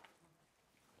rooms.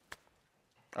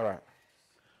 All right.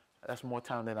 That's more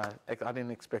time than I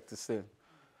didn't expect to stay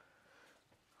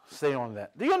on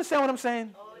that. Do you understand what I'm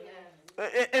saying? Oh,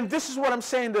 yes. And this is what I'm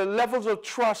saying, the levels of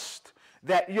trust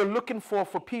that you're looking for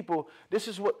people, this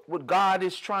is what God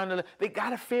is trying to, they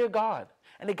got to fear God,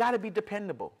 and they got to be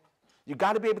dependable. You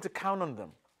got to be able to count on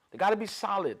them. They got to be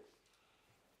solid.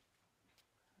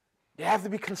 They have to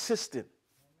be consistent.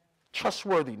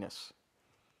 Trustworthiness.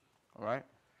 All right?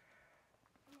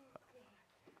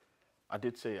 I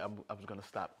did say I was going to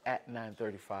stop at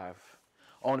 9:35,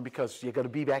 only because you're going to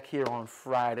be back here on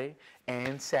Friday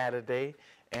and Saturday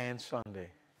and Sunday.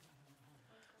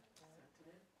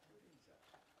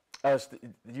 It's the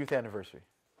youth anniversary.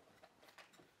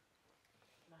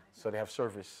 So they have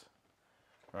service,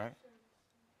 right?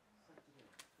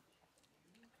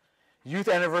 Youth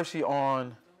anniversary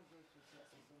on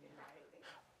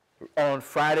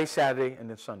Friday, Saturday, and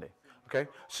then Sunday. Okay?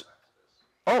 So,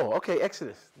 okay,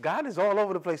 Exodus. God is all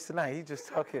over the place tonight. He's just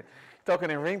talking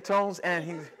in ringtones, and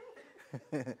he's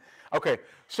okay.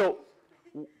 So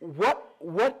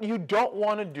what you don't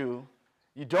want to do,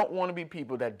 you don't want to be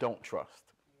people that don't trust.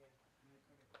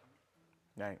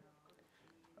 Right?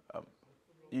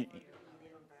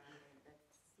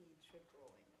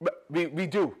 But we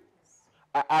do.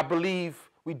 I believe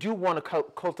we do want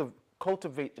to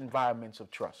cultivate environments of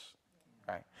trust.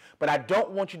 Right? But I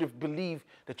don't want you to believe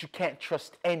that you can't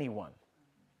trust anyone.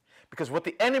 Because what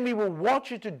the enemy will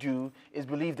want you to do is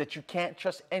believe that you can't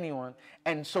trust anyone,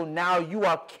 and so now you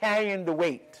are carrying the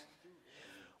weight.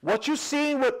 What you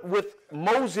see with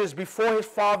Moses before his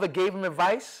father gave him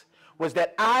advice was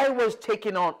that I was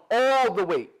taking on all the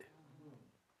weight.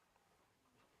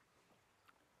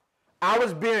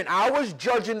 I was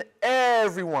judging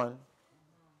everyone.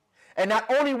 And not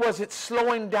only was it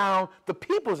slowing down the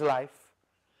people's life,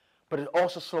 but it's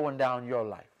also slowing down your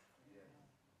life.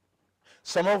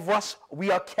 Some of us,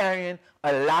 we are carrying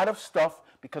a lot of stuff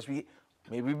because maybe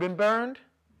we've been burned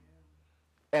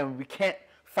and we can't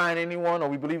find anyone, or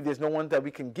we believe there's no one that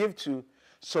we can give to,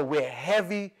 so we're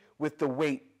heavy with the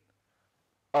weight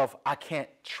of I can't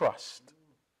trust.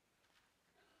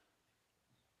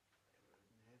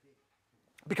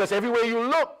 Because everywhere you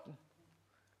look,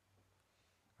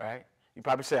 right, you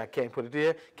probably say, I can't put it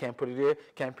there, can't put it there,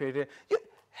 can't put it there.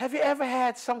 Have you ever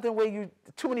had something where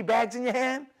too many bags in your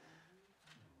hand?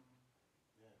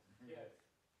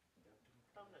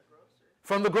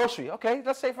 From the grocery, okay,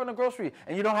 let's say from the grocery,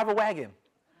 and you don't have a wagon.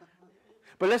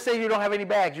 But let's say you don't have any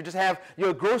bags, you just have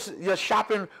you're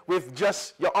shopping with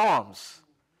just your arms.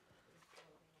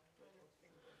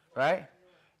 Right?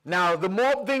 Now, the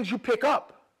more things you pick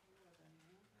up,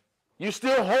 you're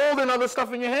still holding other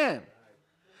stuff in your hand.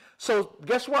 So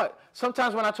guess what?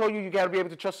 Sometimes when I told you got to be able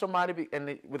to trust somebody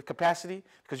with capacity,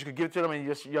 because you could give it to them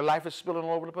and your life is spilling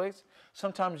all over the place,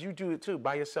 sometimes you do it too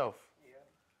by yourself.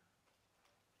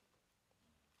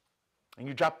 And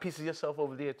you drop pieces of yourself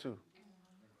over there too.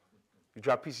 You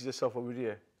drop pieces of yourself over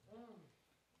there.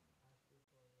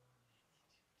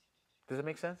 Does that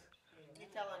make sense? You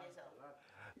tell on yourself.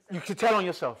 You can tell on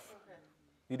yourself. Okay.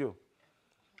 You do.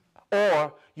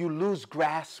 Or you lose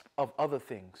grasp of other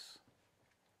things.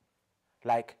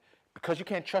 Like, because you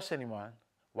can't trust anyone,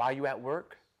 while you're at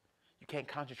work, you can't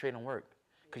concentrate on work.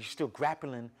 Because you're still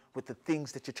grappling with the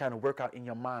things that you're trying to work out in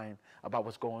your mind about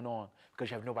what's going on, because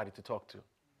you have nobody to talk to.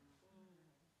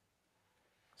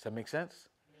 Does that make sense?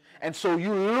 And so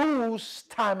you lose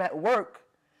time at work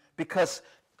because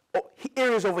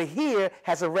areas over here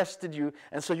has arrested you,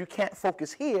 and so you can't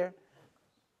focus here.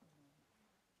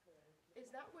 Is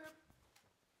that where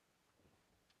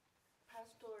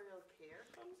pastoral care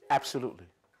comes in? Absolutely.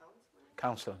 Counseling?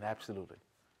 Counseling, absolutely.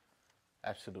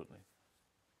 Absolutely.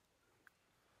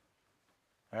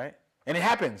 All right? And it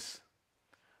happens.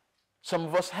 Some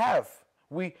of us have.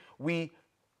 We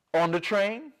on the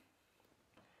train,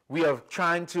 we are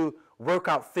trying to work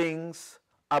out things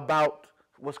about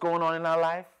what's going on in our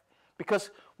life.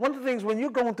 Because one of the things when you're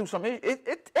going through something,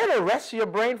 it arrests your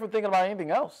brain from thinking about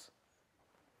anything else.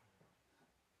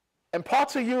 And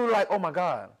parts of you are like, oh my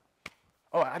God.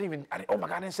 Oh my God,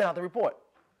 I didn't send out the report.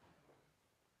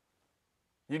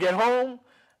 You get home,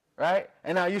 right?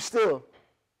 And now you still.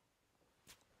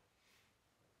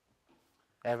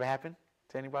 Ever happened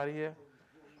to anybody here?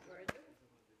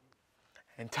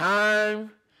 And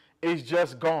time is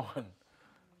just gone.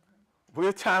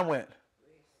 Where time went?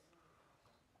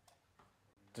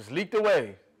 Just leaked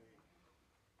away.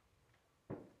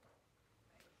 As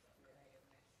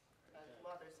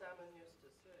Mother Salmon used to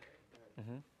say,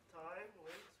 time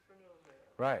waits for no man.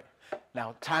 Right.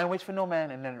 Now, time waits for no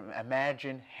man, and then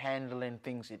imagine handling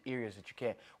things in areas that you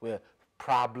can't, with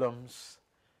problems,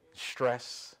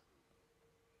 stress.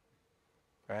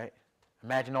 Right?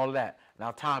 Imagine all of that.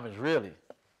 Now time is really.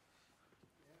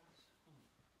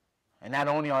 And not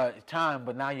only are time,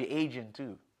 but now you're aging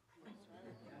too.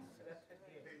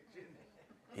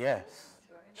 Yes.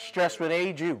 Stress would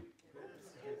age you.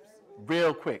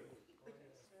 Real quick.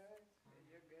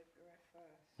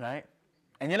 Right?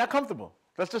 And you're not comfortable.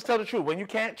 Let's just tell the truth. When you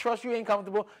can't trust, you ain't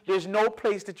comfortable. There's no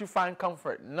place that you find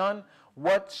comfort. None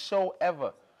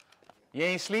whatsoever. You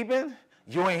ain't sleeping.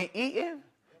 You ain't eating.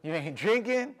 You ain't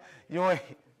drinking. You ain't.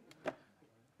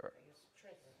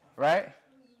 Right?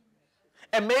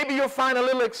 And maybe you'll find a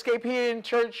little escape here in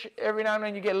church every now and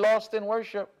then. You get lost in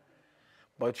worship.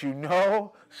 But you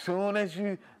know, soon as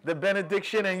the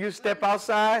benediction and you step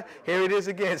outside, here it is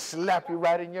again, slap you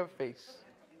right in your face.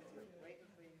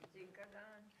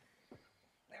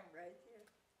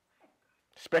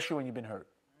 Especially when you've been hurt.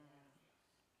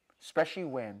 Especially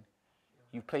when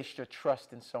you placed your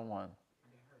trust in someone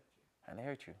and they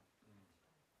hurt you.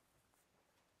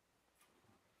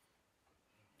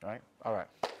 All right? All right.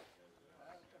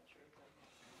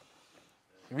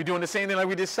 We're doing the same thing like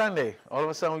we did Sunday. All of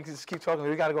a sudden, we can just keep talking.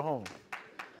 We got to go home.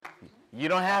 You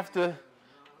don't have to.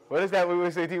 What is that we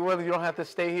always say to you? Well, you don't have to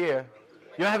stay here.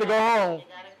 You don't have to go home.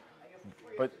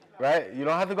 But right? You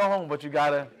don't have to go home, but you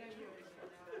gotta.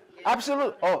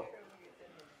 Absolutely. Oh.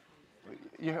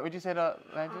 You heard what you said, Lantis?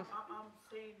 I'm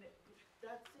saying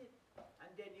that's it,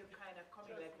 and then you kind of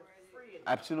coming like afraid.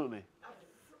 Absolutely.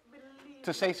 Believe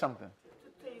To say something. to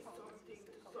say something to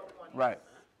someone. Right.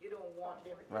 You don't want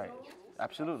them. Right. You know?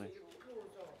 Absolutely. You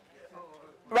close off.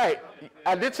 Right.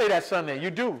 I did say that Sunday. You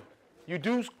do. You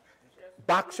do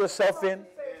box yourself in. What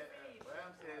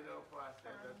I'm saying though,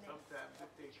 Pastor, that sometimes it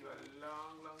takes you a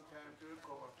long, long time to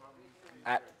recover from these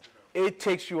It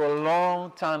takes you a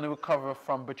long time to recover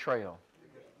from betrayal.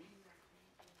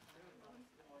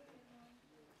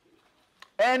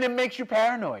 And it makes you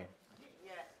paranoid.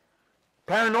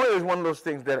 Paranoia is one of those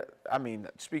things that, I mean,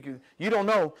 speaking, you don't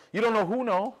know who know. You don't know who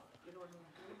know.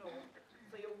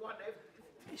 So you wonder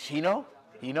if She know?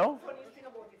 He know? funny thing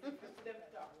about it, if you see them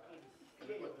talking,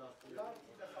 yeah, Lord,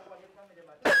 Jesus, somebody from them.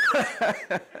 That's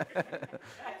true.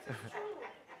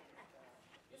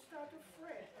 You start to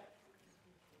fret.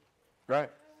 Right.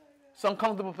 It's an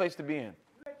uncomfortable place to be in. You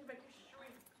have to make you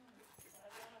shrink.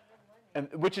 And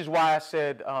which is why I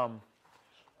said, all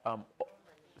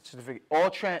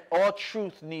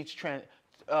truth needs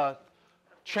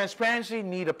transparency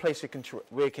need a place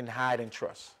where it can hide and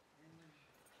trust.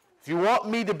 If you want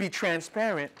me to be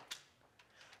transparent,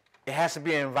 it has to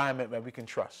be an environment where we can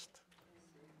trust.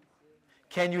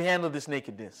 Can you handle this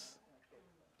nakedness?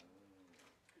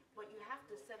 But you have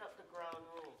to set up the ground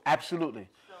rules. Absolutely.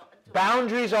 So,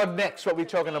 Boundaries are next, what we're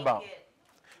talking about.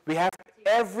 We have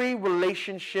every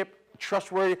relationship,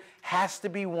 trustworthy, has to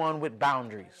be one with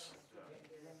boundaries.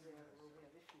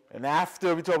 And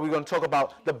after we're going to talk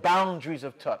about the boundaries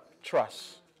of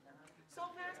trust. So,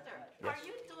 Pastor, are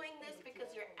you doing this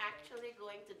because you're actually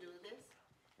going to do this?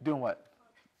 Doing what?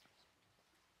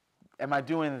 Am I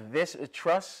doing this with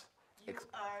trust? You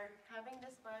are having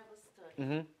this Bible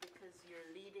study because you're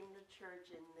leading the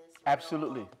church in this.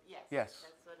 Absolutely. Yes. Yes.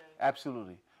 That's what I.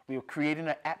 Absolutely. We are creating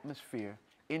an atmosphere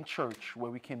in church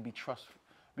where we can be trustful.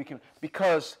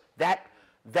 Because that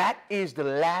is the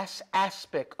last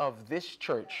aspect of this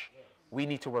church we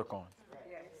need to work on.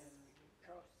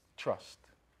 Trust.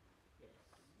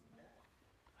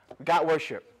 We got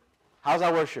worship. How's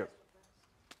our worship?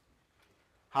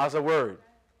 How's our word?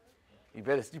 You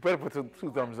better put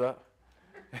two thumbs up.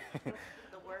 The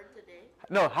word today.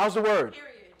 No, how's the word?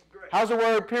 Period. How's the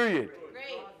word, period?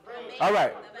 Great. Amazing. All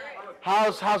right. The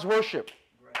best. How's worship?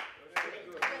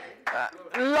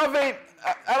 Love ain't,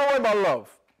 I don't worry about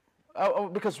love.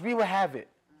 Because we will have it.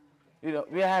 You know,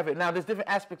 we have it. Now, there's different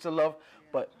aspects of love,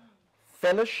 but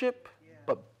fellowship,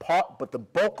 but the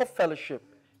bulk of fellowship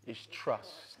is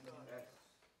trust.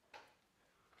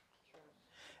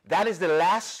 That is the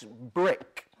last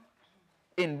brick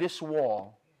in this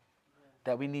wall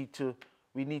that we need to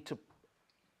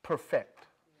perfect.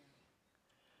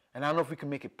 And I don't know if we can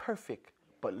make it perfect,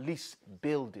 but at least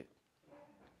build it.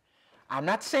 I'm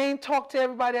not saying talk to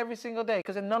everybody every single day,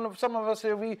 because some of us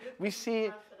here, we see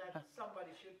it. After that, somebody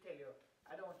should tell you,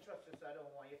 I don't trust you, so I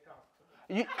don't want you to talk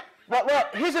to me. Well,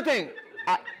 here's the thing.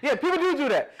 Yeah, people do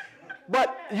that.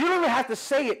 But you don't even have to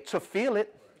say it to feel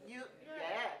it.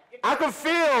 I can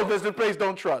feel there's a place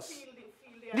don't trust.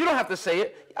 You don't have to say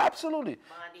it. Absolutely.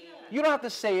 You don't have to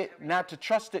say it not to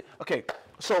trust it. Okay,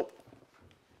 so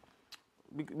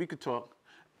we could talk.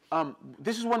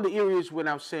 This is one of the areas when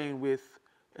I was saying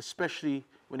especially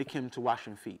when it came to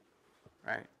washing feet,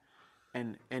 right?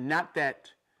 And not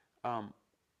that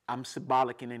I'm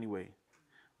symbolic in any way,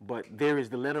 But there is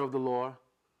the letter of the law,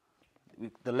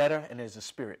 the letter, and there's the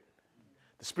spirit.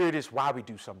 The spirit is why we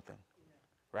do something,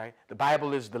 right? The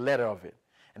Bible is the letter of it.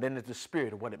 And then there's the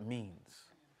spirit of what it means.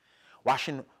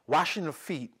 Washing the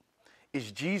feet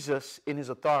is Jesus in his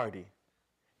authority.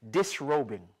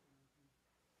 Disrobing,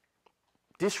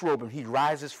 he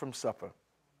rises from supper.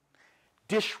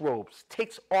 Disrobes,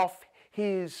 takes off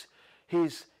his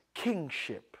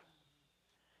kingship,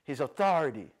 his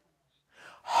authority,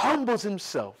 humbles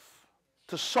himself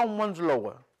to someone's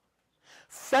lower,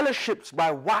 fellowships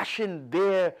by washing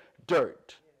their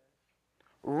dirt,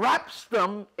 wraps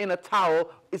them in a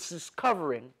towel, it's his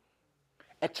covering,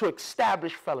 and to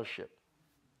establish fellowship.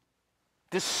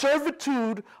 The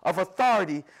servitude of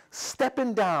authority,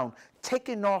 stepping down,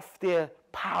 taking off their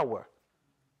power,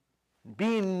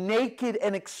 being naked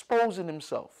and exposing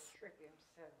himself.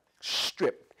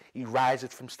 Stripped. He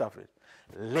rises from stuffing,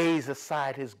 lays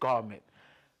aside his garment,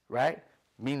 right?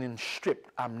 Meaning stripped.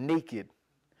 I'm naked.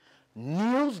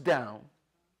 Kneels down,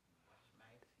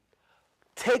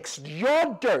 takes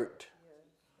your dirt,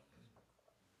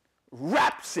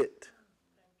 wraps it,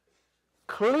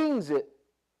 cleans it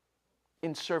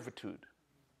in servitude.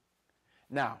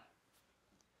 Now,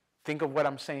 think of what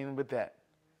I'm saying with that,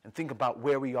 and think about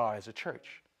where we are as a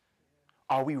church.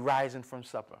 Are we rising from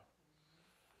supper?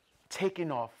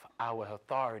 Taking off our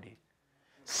authority,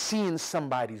 seeing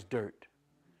somebody's dirt,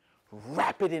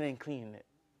 wrap it in and clean it,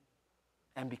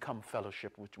 and become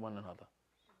fellowship with one another.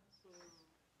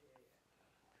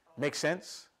 Make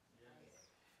sense?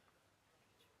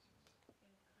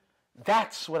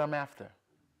 That's what I'm after.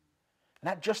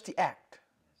 Not just the act.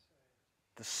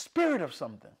 The spirit of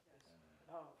something.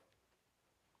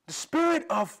 The spirit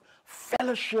of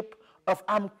fellowship, of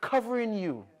I'm covering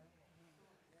you.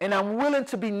 And I'm willing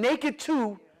to be naked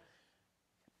too,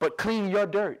 but clean your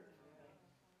dirt.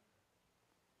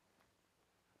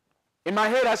 In my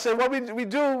head, I said, what we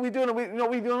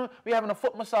having a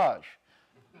foot massage.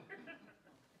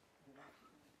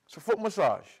 It's a foot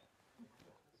massage.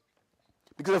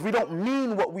 Because if we don't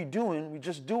mean what we're doing, we're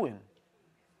just doing.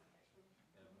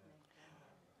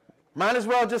 Might as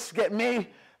well just get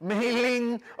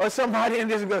Mei-Ling or somebody and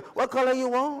just go, what color you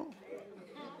want?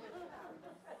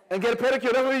 And get a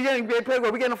pedicure. That's what you're getting. Get a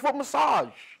pedicure. We're getting a foot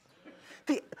massage.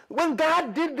 When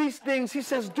God did these things, he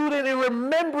says, do that in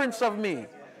remembrance of me.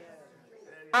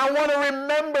 I want to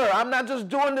remember. I'm not just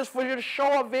doing this for you to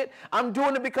show of it. I'm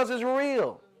doing it because it's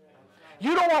real.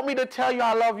 You don't want me to tell you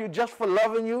I love you just for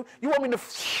loving you. You want me to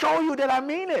show you that I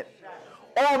mean it.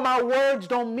 All my words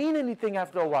don't mean anything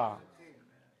after a while.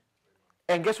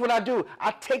 And guess what I do?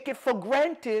 I take it for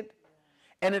granted,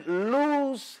 and it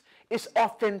loses its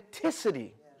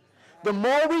authenticity. The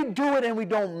more we do it and we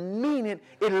don't mean it,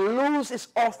 it loses its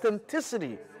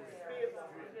authenticity.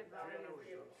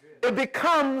 It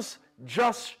becomes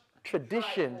just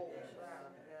tradition.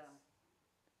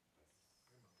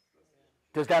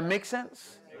 Does that make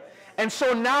sense? And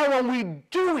so now when we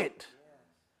do it,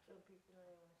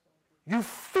 you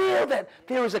feel that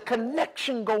there is a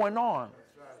connection going on.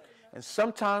 And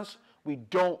sometimes we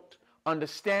don't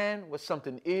understand what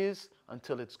something is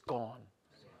until it's gone.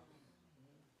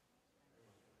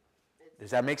 Does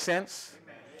that make sense?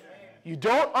 You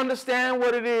don't understand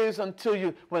what it is until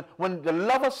you, when the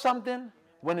love of something,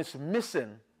 when it's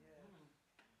missing,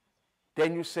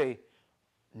 then you say,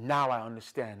 now I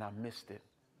understand, I missed it.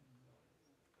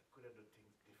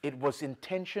 It was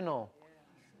intentional.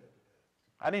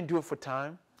 I didn't do it for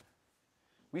time.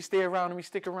 We stay around and we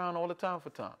stick around all the time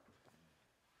for time.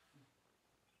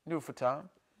 Do it for time.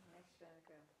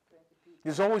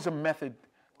 There's always a method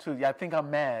to, I think I'm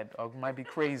mad or might be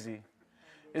crazy.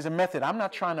 There's a method. I'm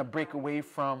not trying to break away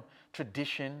from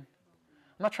tradition.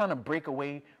 I'm not trying to break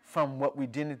away from what we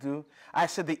didn't do. I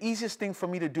said the easiest thing for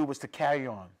me to do was to carry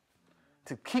on,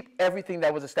 to keep everything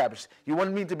that was established. You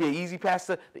wanted me to be an easy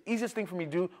pastor? The easiest thing for me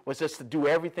to do was just to do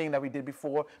everything that we did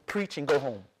before, preach and go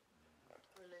home.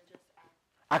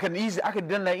 I could have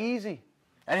done that easy.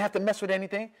 I didn't have to mess with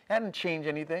anything. I didn't change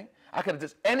anything. I could have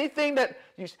just, anything that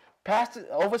you, pastor,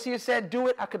 overseer said, do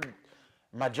it,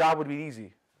 my job would be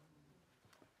easy.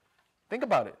 Think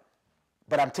about it.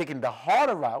 But I'm taking the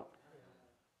harder route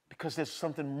because there's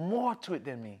something more to it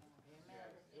than me.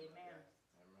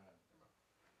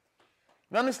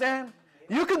 You understand?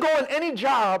 You can go in any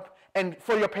job and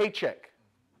for your paycheck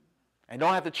and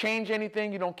don't have to change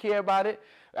anything. You don't care about it.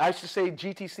 I used to say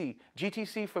GTC.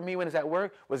 GTC for me when it's at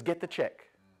work was get the check.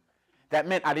 That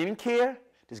meant I didn't care.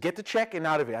 Just get the check and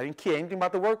out of it. I didn't care anything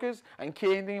about the workers. I didn't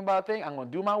care anything about things. I'm going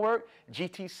to do my work.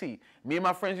 GTC. Me and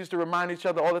my friends used to remind each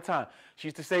other all the time. She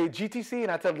used to say GTC,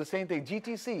 and I tell her the same thing.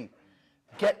 GTC.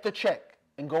 Get the check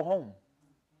and go home.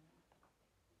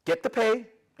 Get the pay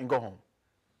and go home.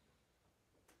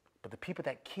 But the people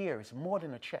that care is more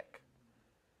than a check.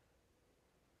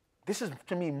 This is,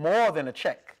 to me, more than a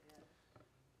check.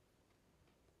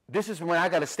 This is when I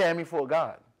got to stand before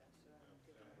God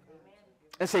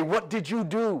and say, what did you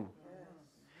do?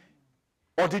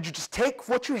 Or did you just take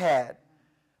what you had?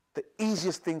 The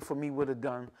easiest thing for me would have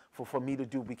done for me to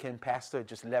do became pastor,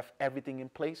 just left everything in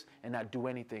place and not do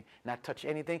anything, not touch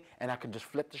anything, and I can just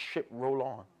let the ship roll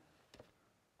on.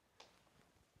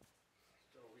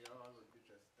 So we all would be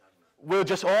just stagnant. We'll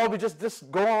just all be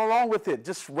just going along with it.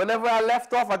 Just whenever I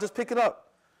left off, I just pick it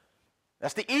up.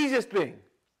 That's the easiest thing.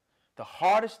 The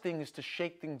hardest thing is to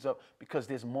shake things up because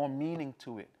there's more meaning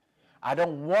to it. I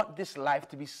don't want this life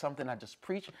to be something I just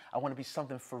preach. I want to be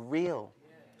something for real.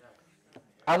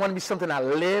 I want to be something I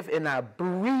live and I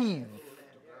breathe.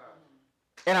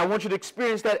 And I want you to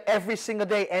experience that every single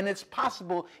day. And it's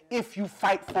possible if you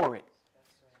fight for it.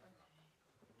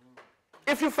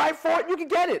 If you fight for it, you can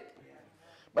get it.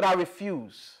 But I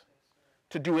refuse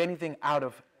to do anything out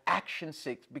of action's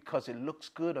sake because it looks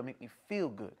good or make me feel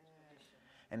good.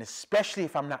 And especially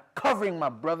if I'm not covering my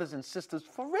brothers and sisters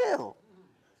for real.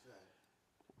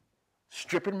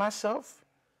 Stripping myself,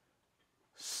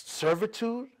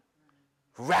 servitude,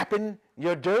 wrapping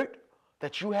your dirt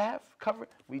that you have covered.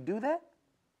 We do that.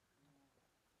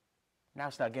 Now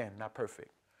it's not, again, not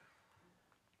perfect.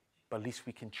 But at least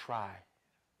we can try.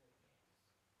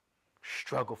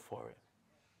 Struggle for it.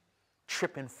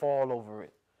 Trip and fall over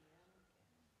it.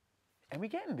 And we're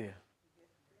getting there.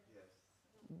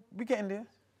 We're getting there.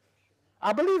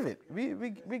 I believe it. We're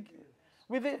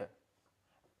there.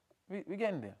 We're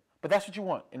getting there. But that's what you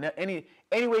want. In any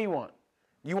way you want.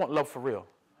 You want love for real.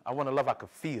 I want a love I can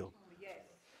feel. Yes.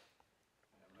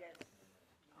 Yes.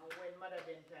 And when mother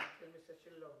didn't tell me, said she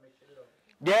loved me, she loved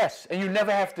me. Yes, and you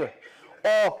never have to.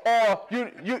 Or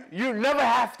you never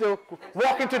have to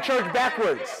walk into church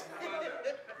backwards.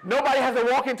 Nobody has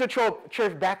to walk into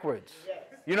church backwards.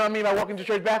 You know what I mean by walking to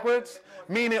church backwards?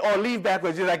 Meaning, or leave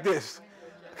backwards, you're like this.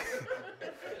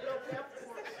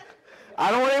 I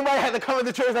don't want anybody to have to come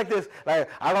into church like this. Like,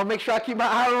 I don't make sure I keep my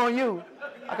eye on you.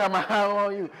 I got my eye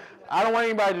on you. I don't want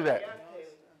anybody to do that.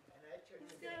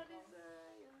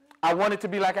 I want it to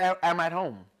be like I'm at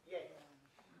home.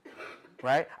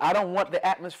 Right? I don't want the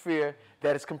atmosphere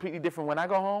that is completely different when I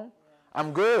go home.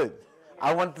 I'm good.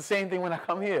 I want the same thing when I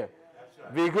come here.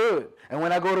 Be good. And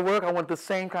when I go to work, I want the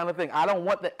same kind of thing. I don't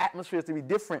want the atmosphere to be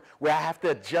different where I have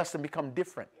to adjust and become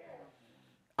different.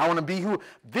 I want to be who.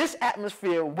 This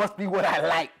atmosphere must be what I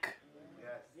like.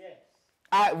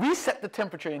 We set the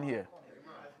temperature in here.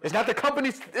 It's not the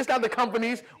companies. It's not the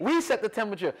companies. We set the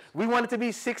temperature. We want it to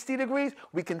be 60 degrees.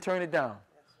 We can turn it down.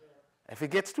 If it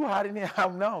gets too hot in here, I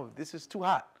know this is too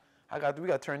hot. We got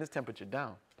to turn this temperature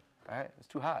down. All right? It's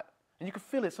too hot. And you can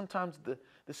feel it. Sometimes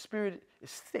the spirit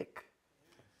is thick.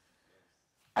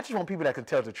 I just want people that can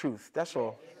tell the truth. That's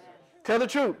all. Tell the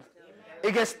truth.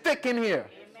 It gets thick in here.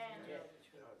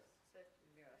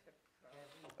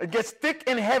 It gets thick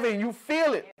and heavy, and you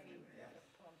feel it.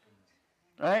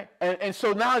 Right? And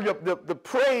so now the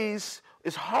praise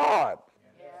is hard.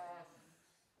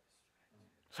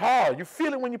 It's hard. You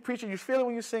feel it when you preach it. You feel it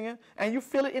when you're singing. And you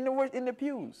feel it in the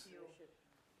pews.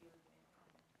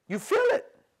 You feel it.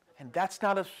 And that's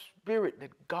not a spirit that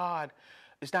God,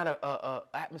 it's not an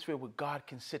atmosphere where God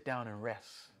can sit down and rest.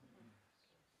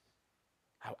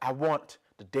 I want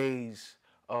the days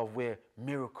of where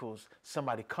miracles,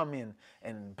 somebody come in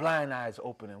and blind eyes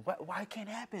open. And why it can't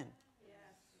happen?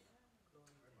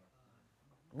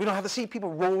 We don't have to see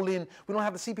people roll in. We don't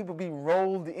have to see people be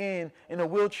rolled in a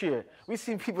wheelchair. We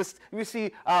see people. We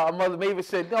see Mother Mavis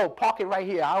said, "No, park it right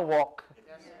here. I'll walk."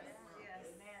 Yes.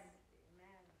 Amen.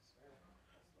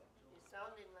 You're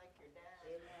sounding like your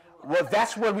dad. Well,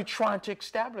 that's what we're trying to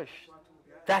establish.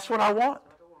 That's what I want.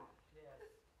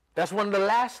 That's one of the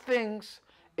last things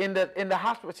in the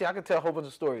hospital. See, I can tell a whole bunch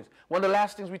of stories. One of the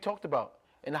last things we talked about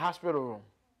in the hospital room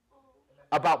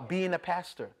about being a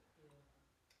pastor.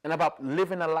 And about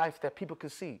living a life that people can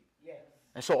see. Yes.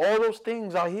 And so all those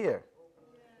things are here.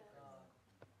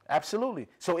 Absolutely.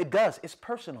 So it does. It's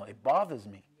personal. It bothers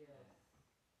me.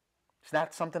 It's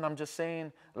not something I'm just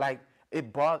saying like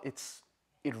it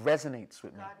resonates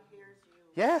with me. God hears you.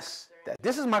 Yes.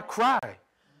 This is my cry.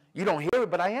 You don't hear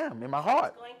it, but I am in my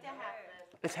heart. It's going to happen.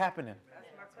 It's happening.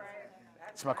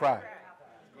 It's my cry.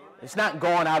 It's not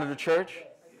going out of the church.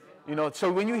 You know,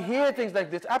 so when you hear things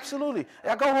like this, absolutely.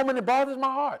 I go home and it bothers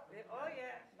my heart. Oh, yeah.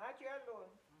 Not you alone.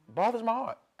 It bothers my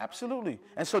heart. Absolutely.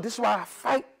 And so this is why I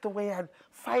fight the way I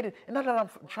fight it. And not that I'm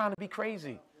trying to be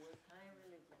crazy.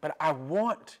 But I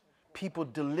want people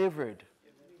delivered.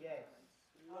 Yes.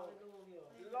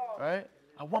 Right?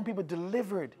 I want people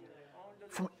delivered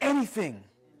from anything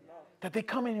that they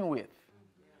come in here with.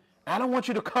 I don't want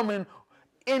you to come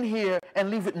in here and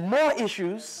leave with more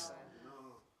issues.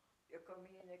 You come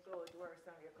in, it goes worse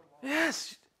than you come out.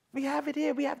 Yes, we have it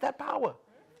here. We have that power.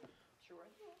 Sure.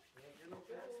 You know,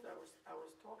 Pastor, I was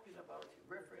talking about you,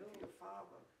 referring to your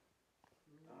father,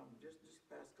 just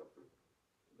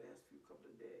last few couple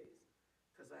of days,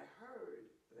 because I heard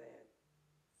that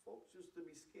folks used to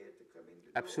be scared to come in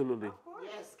the door. Absolutely.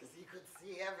 Yes, because he could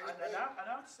see And everything.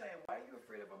 I'm saying, why are you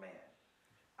afraid of a man?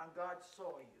 And God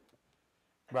saw you.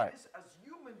 And Right. this, as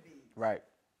human beings, Right,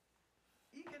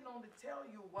 he can only tell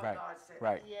you what right, God said.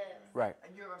 right, Yes. right,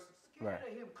 And you're scared Right.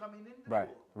 of him coming in the right,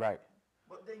 door. right.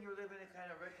 But then you're living in a kind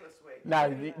of reckless way. Now,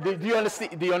 do you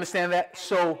understand? Do you understand that?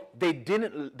 So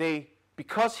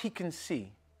because he can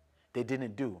see, they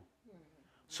didn't do.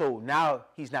 So now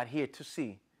he's not here to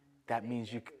see. That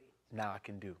means now I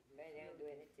can do. They didn't do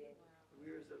anything.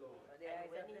 Where's the Lord? But the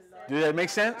eyes of the Lord. Does that make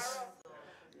sense?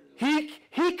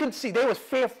 He can see. They was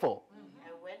fearful.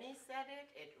 And when he said it,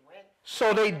 it went.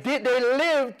 So they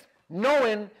lived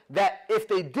knowing that if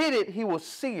they did it, he will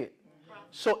see it.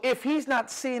 So if he's not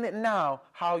seeing it now,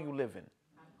 how are you living?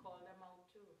 Call them out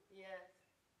too. Yes.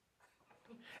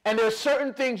 And there's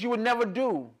certain things you would never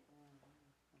do.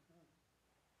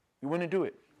 You wouldn't do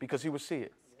it because he would see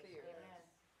it.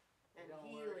 And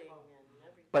healing and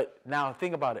everything. But now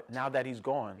think about it. Now that he's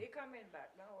gone, He coming back,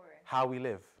 don't worry. how we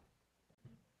live.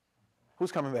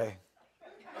 Who's coming back?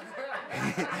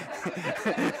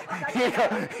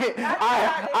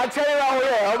 I tell you right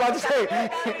here, I'm about to say,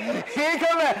 he ain't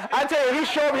coming back. I tell you, he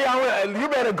showed me how you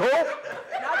better go.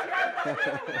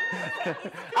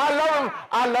 I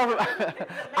love him.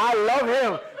 I love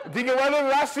him. Deacon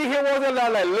Weather, I see him once and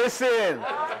I'm like, listen,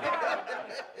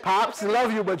 Pops,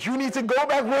 love you, but you need to go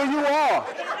back where you are.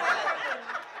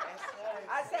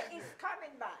 I said he's coming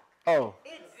back. Oh.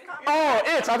 It's coming Oh,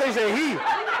 it's. I think you said he.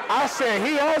 I said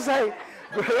he. I was like,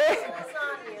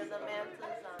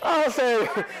 I was saying,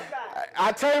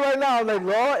 I tell you right now, I'm like,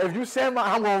 Lord, if you send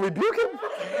I'm going to rebuke him.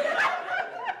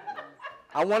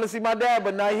 I want to see my dad,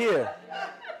 but not here.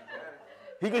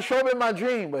 He can show me in my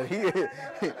dream, but hey.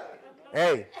 It's good.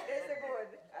 I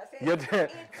said Your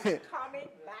dad. it's coming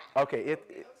back. Okay,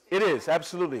 it is,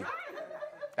 absolutely.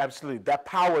 Absolutely. That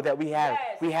power that we have,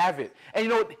 Yes. we have it. And you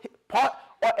know,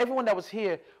 everyone that was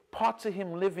here, parts of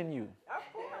him live in you.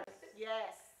 Of course.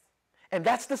 Yes. And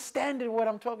that's the standard of what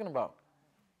I'm talking about.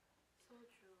 So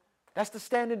true. That's the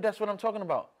standard, that's what I'm talking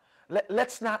about.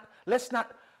 Let's not,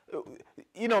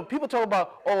 you know, people talk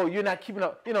about, oh, you're not keeping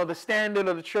up, you know, the standard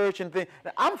of the church and things.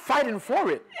 I'm fighting for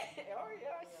it. Oh,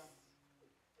 yes.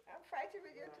 I'm fighting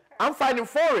with you. I'm fighting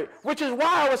for it, which is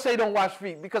why I would say don't wash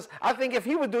feet, because I think if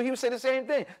he would do it, he would say the same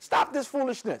thing. Stop this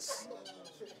foolishness.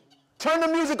 Turn the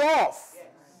music off.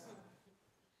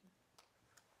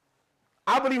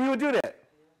 I believe he would do that,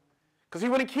 because he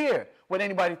wouldn't care what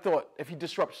anybody thought if he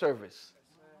disrupts service,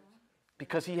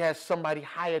 because he has somebody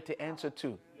higher to answer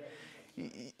to.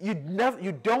 You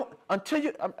don't, until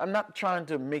you, I'm not trying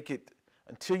to make it,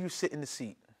 until you sit in the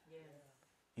seat,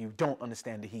 you don't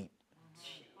understand the heat.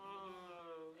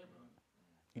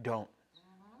 You don't.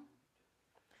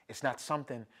 It's not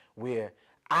something where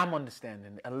I'm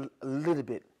understanding a little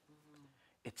bit.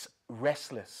 It's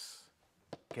restless.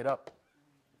 Get up.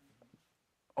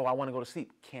 Oh, I want to go to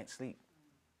sleep. Can't sleep.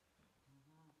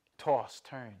 Toss,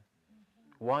 turn.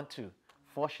 Want to.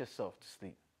 Force yourself to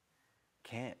sleep.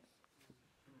 Can't.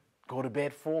 Go to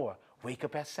bed 4. Wake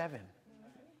up at 7.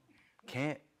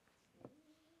 Can't.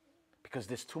 Because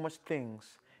there's too much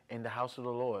things in the house of the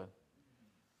Lord.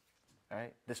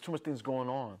 Right? There's too much things going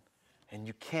on. And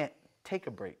you can't take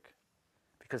a break.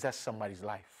 Because that's somebody's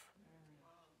life.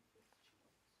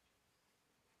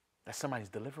 That's somebody's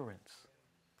deliverance.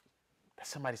 That's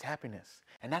somebody's happiness.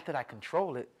 And not that I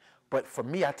control it, but for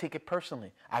me, I take it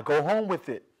personally. I go home with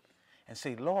it and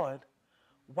say, Lord,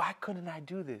 why couldn't I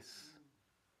do this?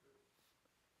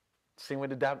 Same way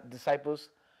the disciples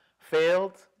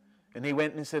failed, and they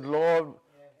went and said, Lord,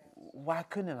 why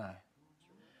couldn't I?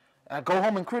 And I go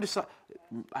home and criticize.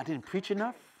 I didn't preach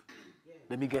enough.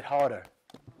 Let me get harder.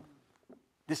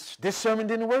 This sermon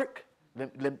didn't work.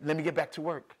 Let me get back to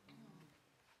work.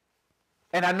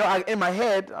 And I know in my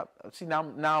head, see now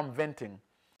I'm venting,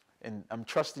 and I'm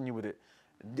trusting you with it.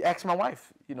 Ask my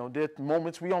wife. You know, there are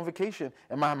moments we on vacation,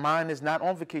 and my mind is not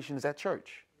on vacation. It's at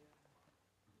church.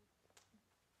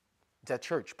 It's at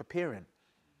church, preparing,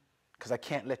 because I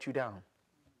can't let you down.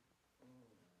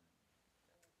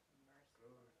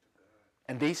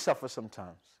 And they suffer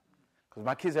sometimes, because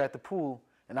my kids are at the pool,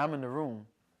 and I'm in the room,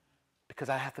 because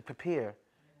I have to prepare,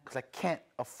 because I can't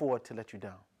afford to let you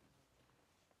down.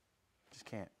 just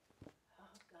can't.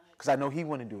 Because I know he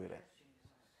wouldn't do it.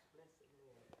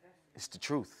 It's the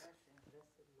truth.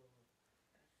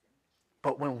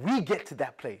 But when we get to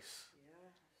that place,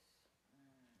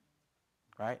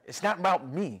 right? It's not about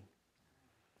me.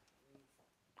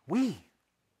 We.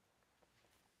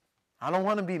 I don't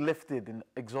want to be lifted and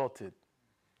exalted.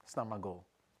 That's not my goal.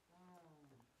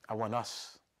 I want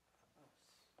us.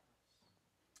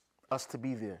 Us to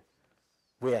be there.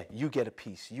 Where you get a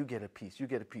piece, you get a piece, you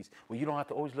get a piece. Well, you don't have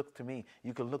to always look to me.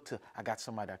 You can look to, I got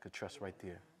somebody I could trust right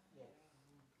there.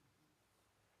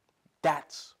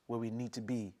 That's where we need to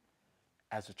be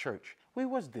as a church. We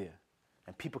was there.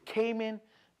 And people came in,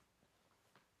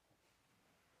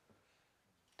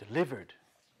 delivered,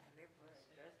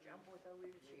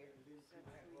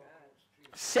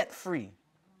 set free.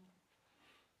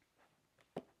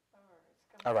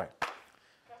 All right.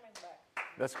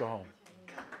 Let's go home.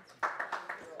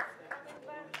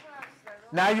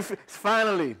 Now you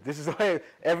finally, this is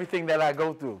everything that I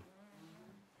go through.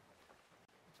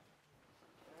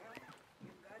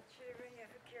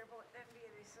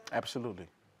 Absolutely.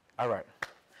 All right.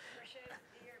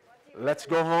 Let's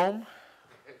go home.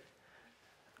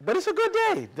 But it's a good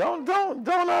day.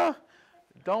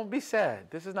 Don't be sad.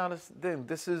 This is not a thing.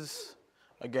 This is,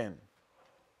 again,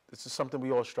 this is something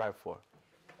we all strive for.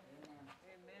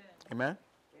 Amen.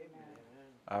 Amen?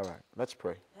 All right. Let's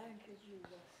pray. Thank you,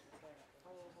 Jesus.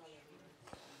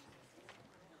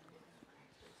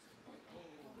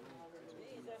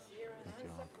 Jesus, hear and answer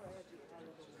prayer.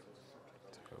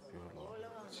 To help you, Lord,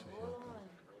 to help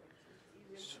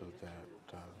you, so that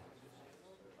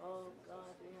Oh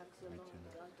God, we ask you, we Lord can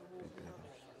God, to be open better.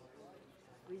 up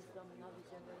wisdom,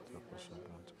 knowledge, and Help us, oh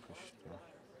God, to push through.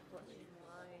 touch his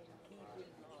mind, keep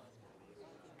him, Lord.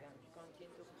 He can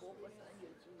continue to focus on you,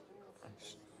 Jesus. And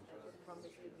you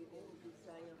promise to give him the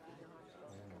desire of his heart,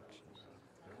 Lord God.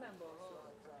 Remember us,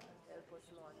 Lord God. Help us,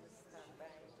 Lord, to stand by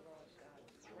him, Lord God.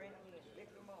 Strengthen him,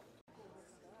 lift him up.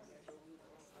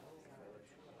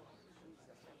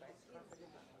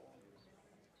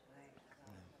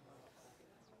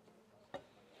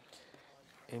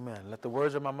 Amen. Let the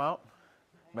words of my mouth,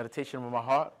 meditation of my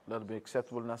heart, let it be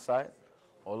acceptable in thy sight.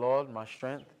 O Lord, my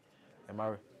strength and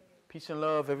my peace and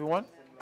love, everyone.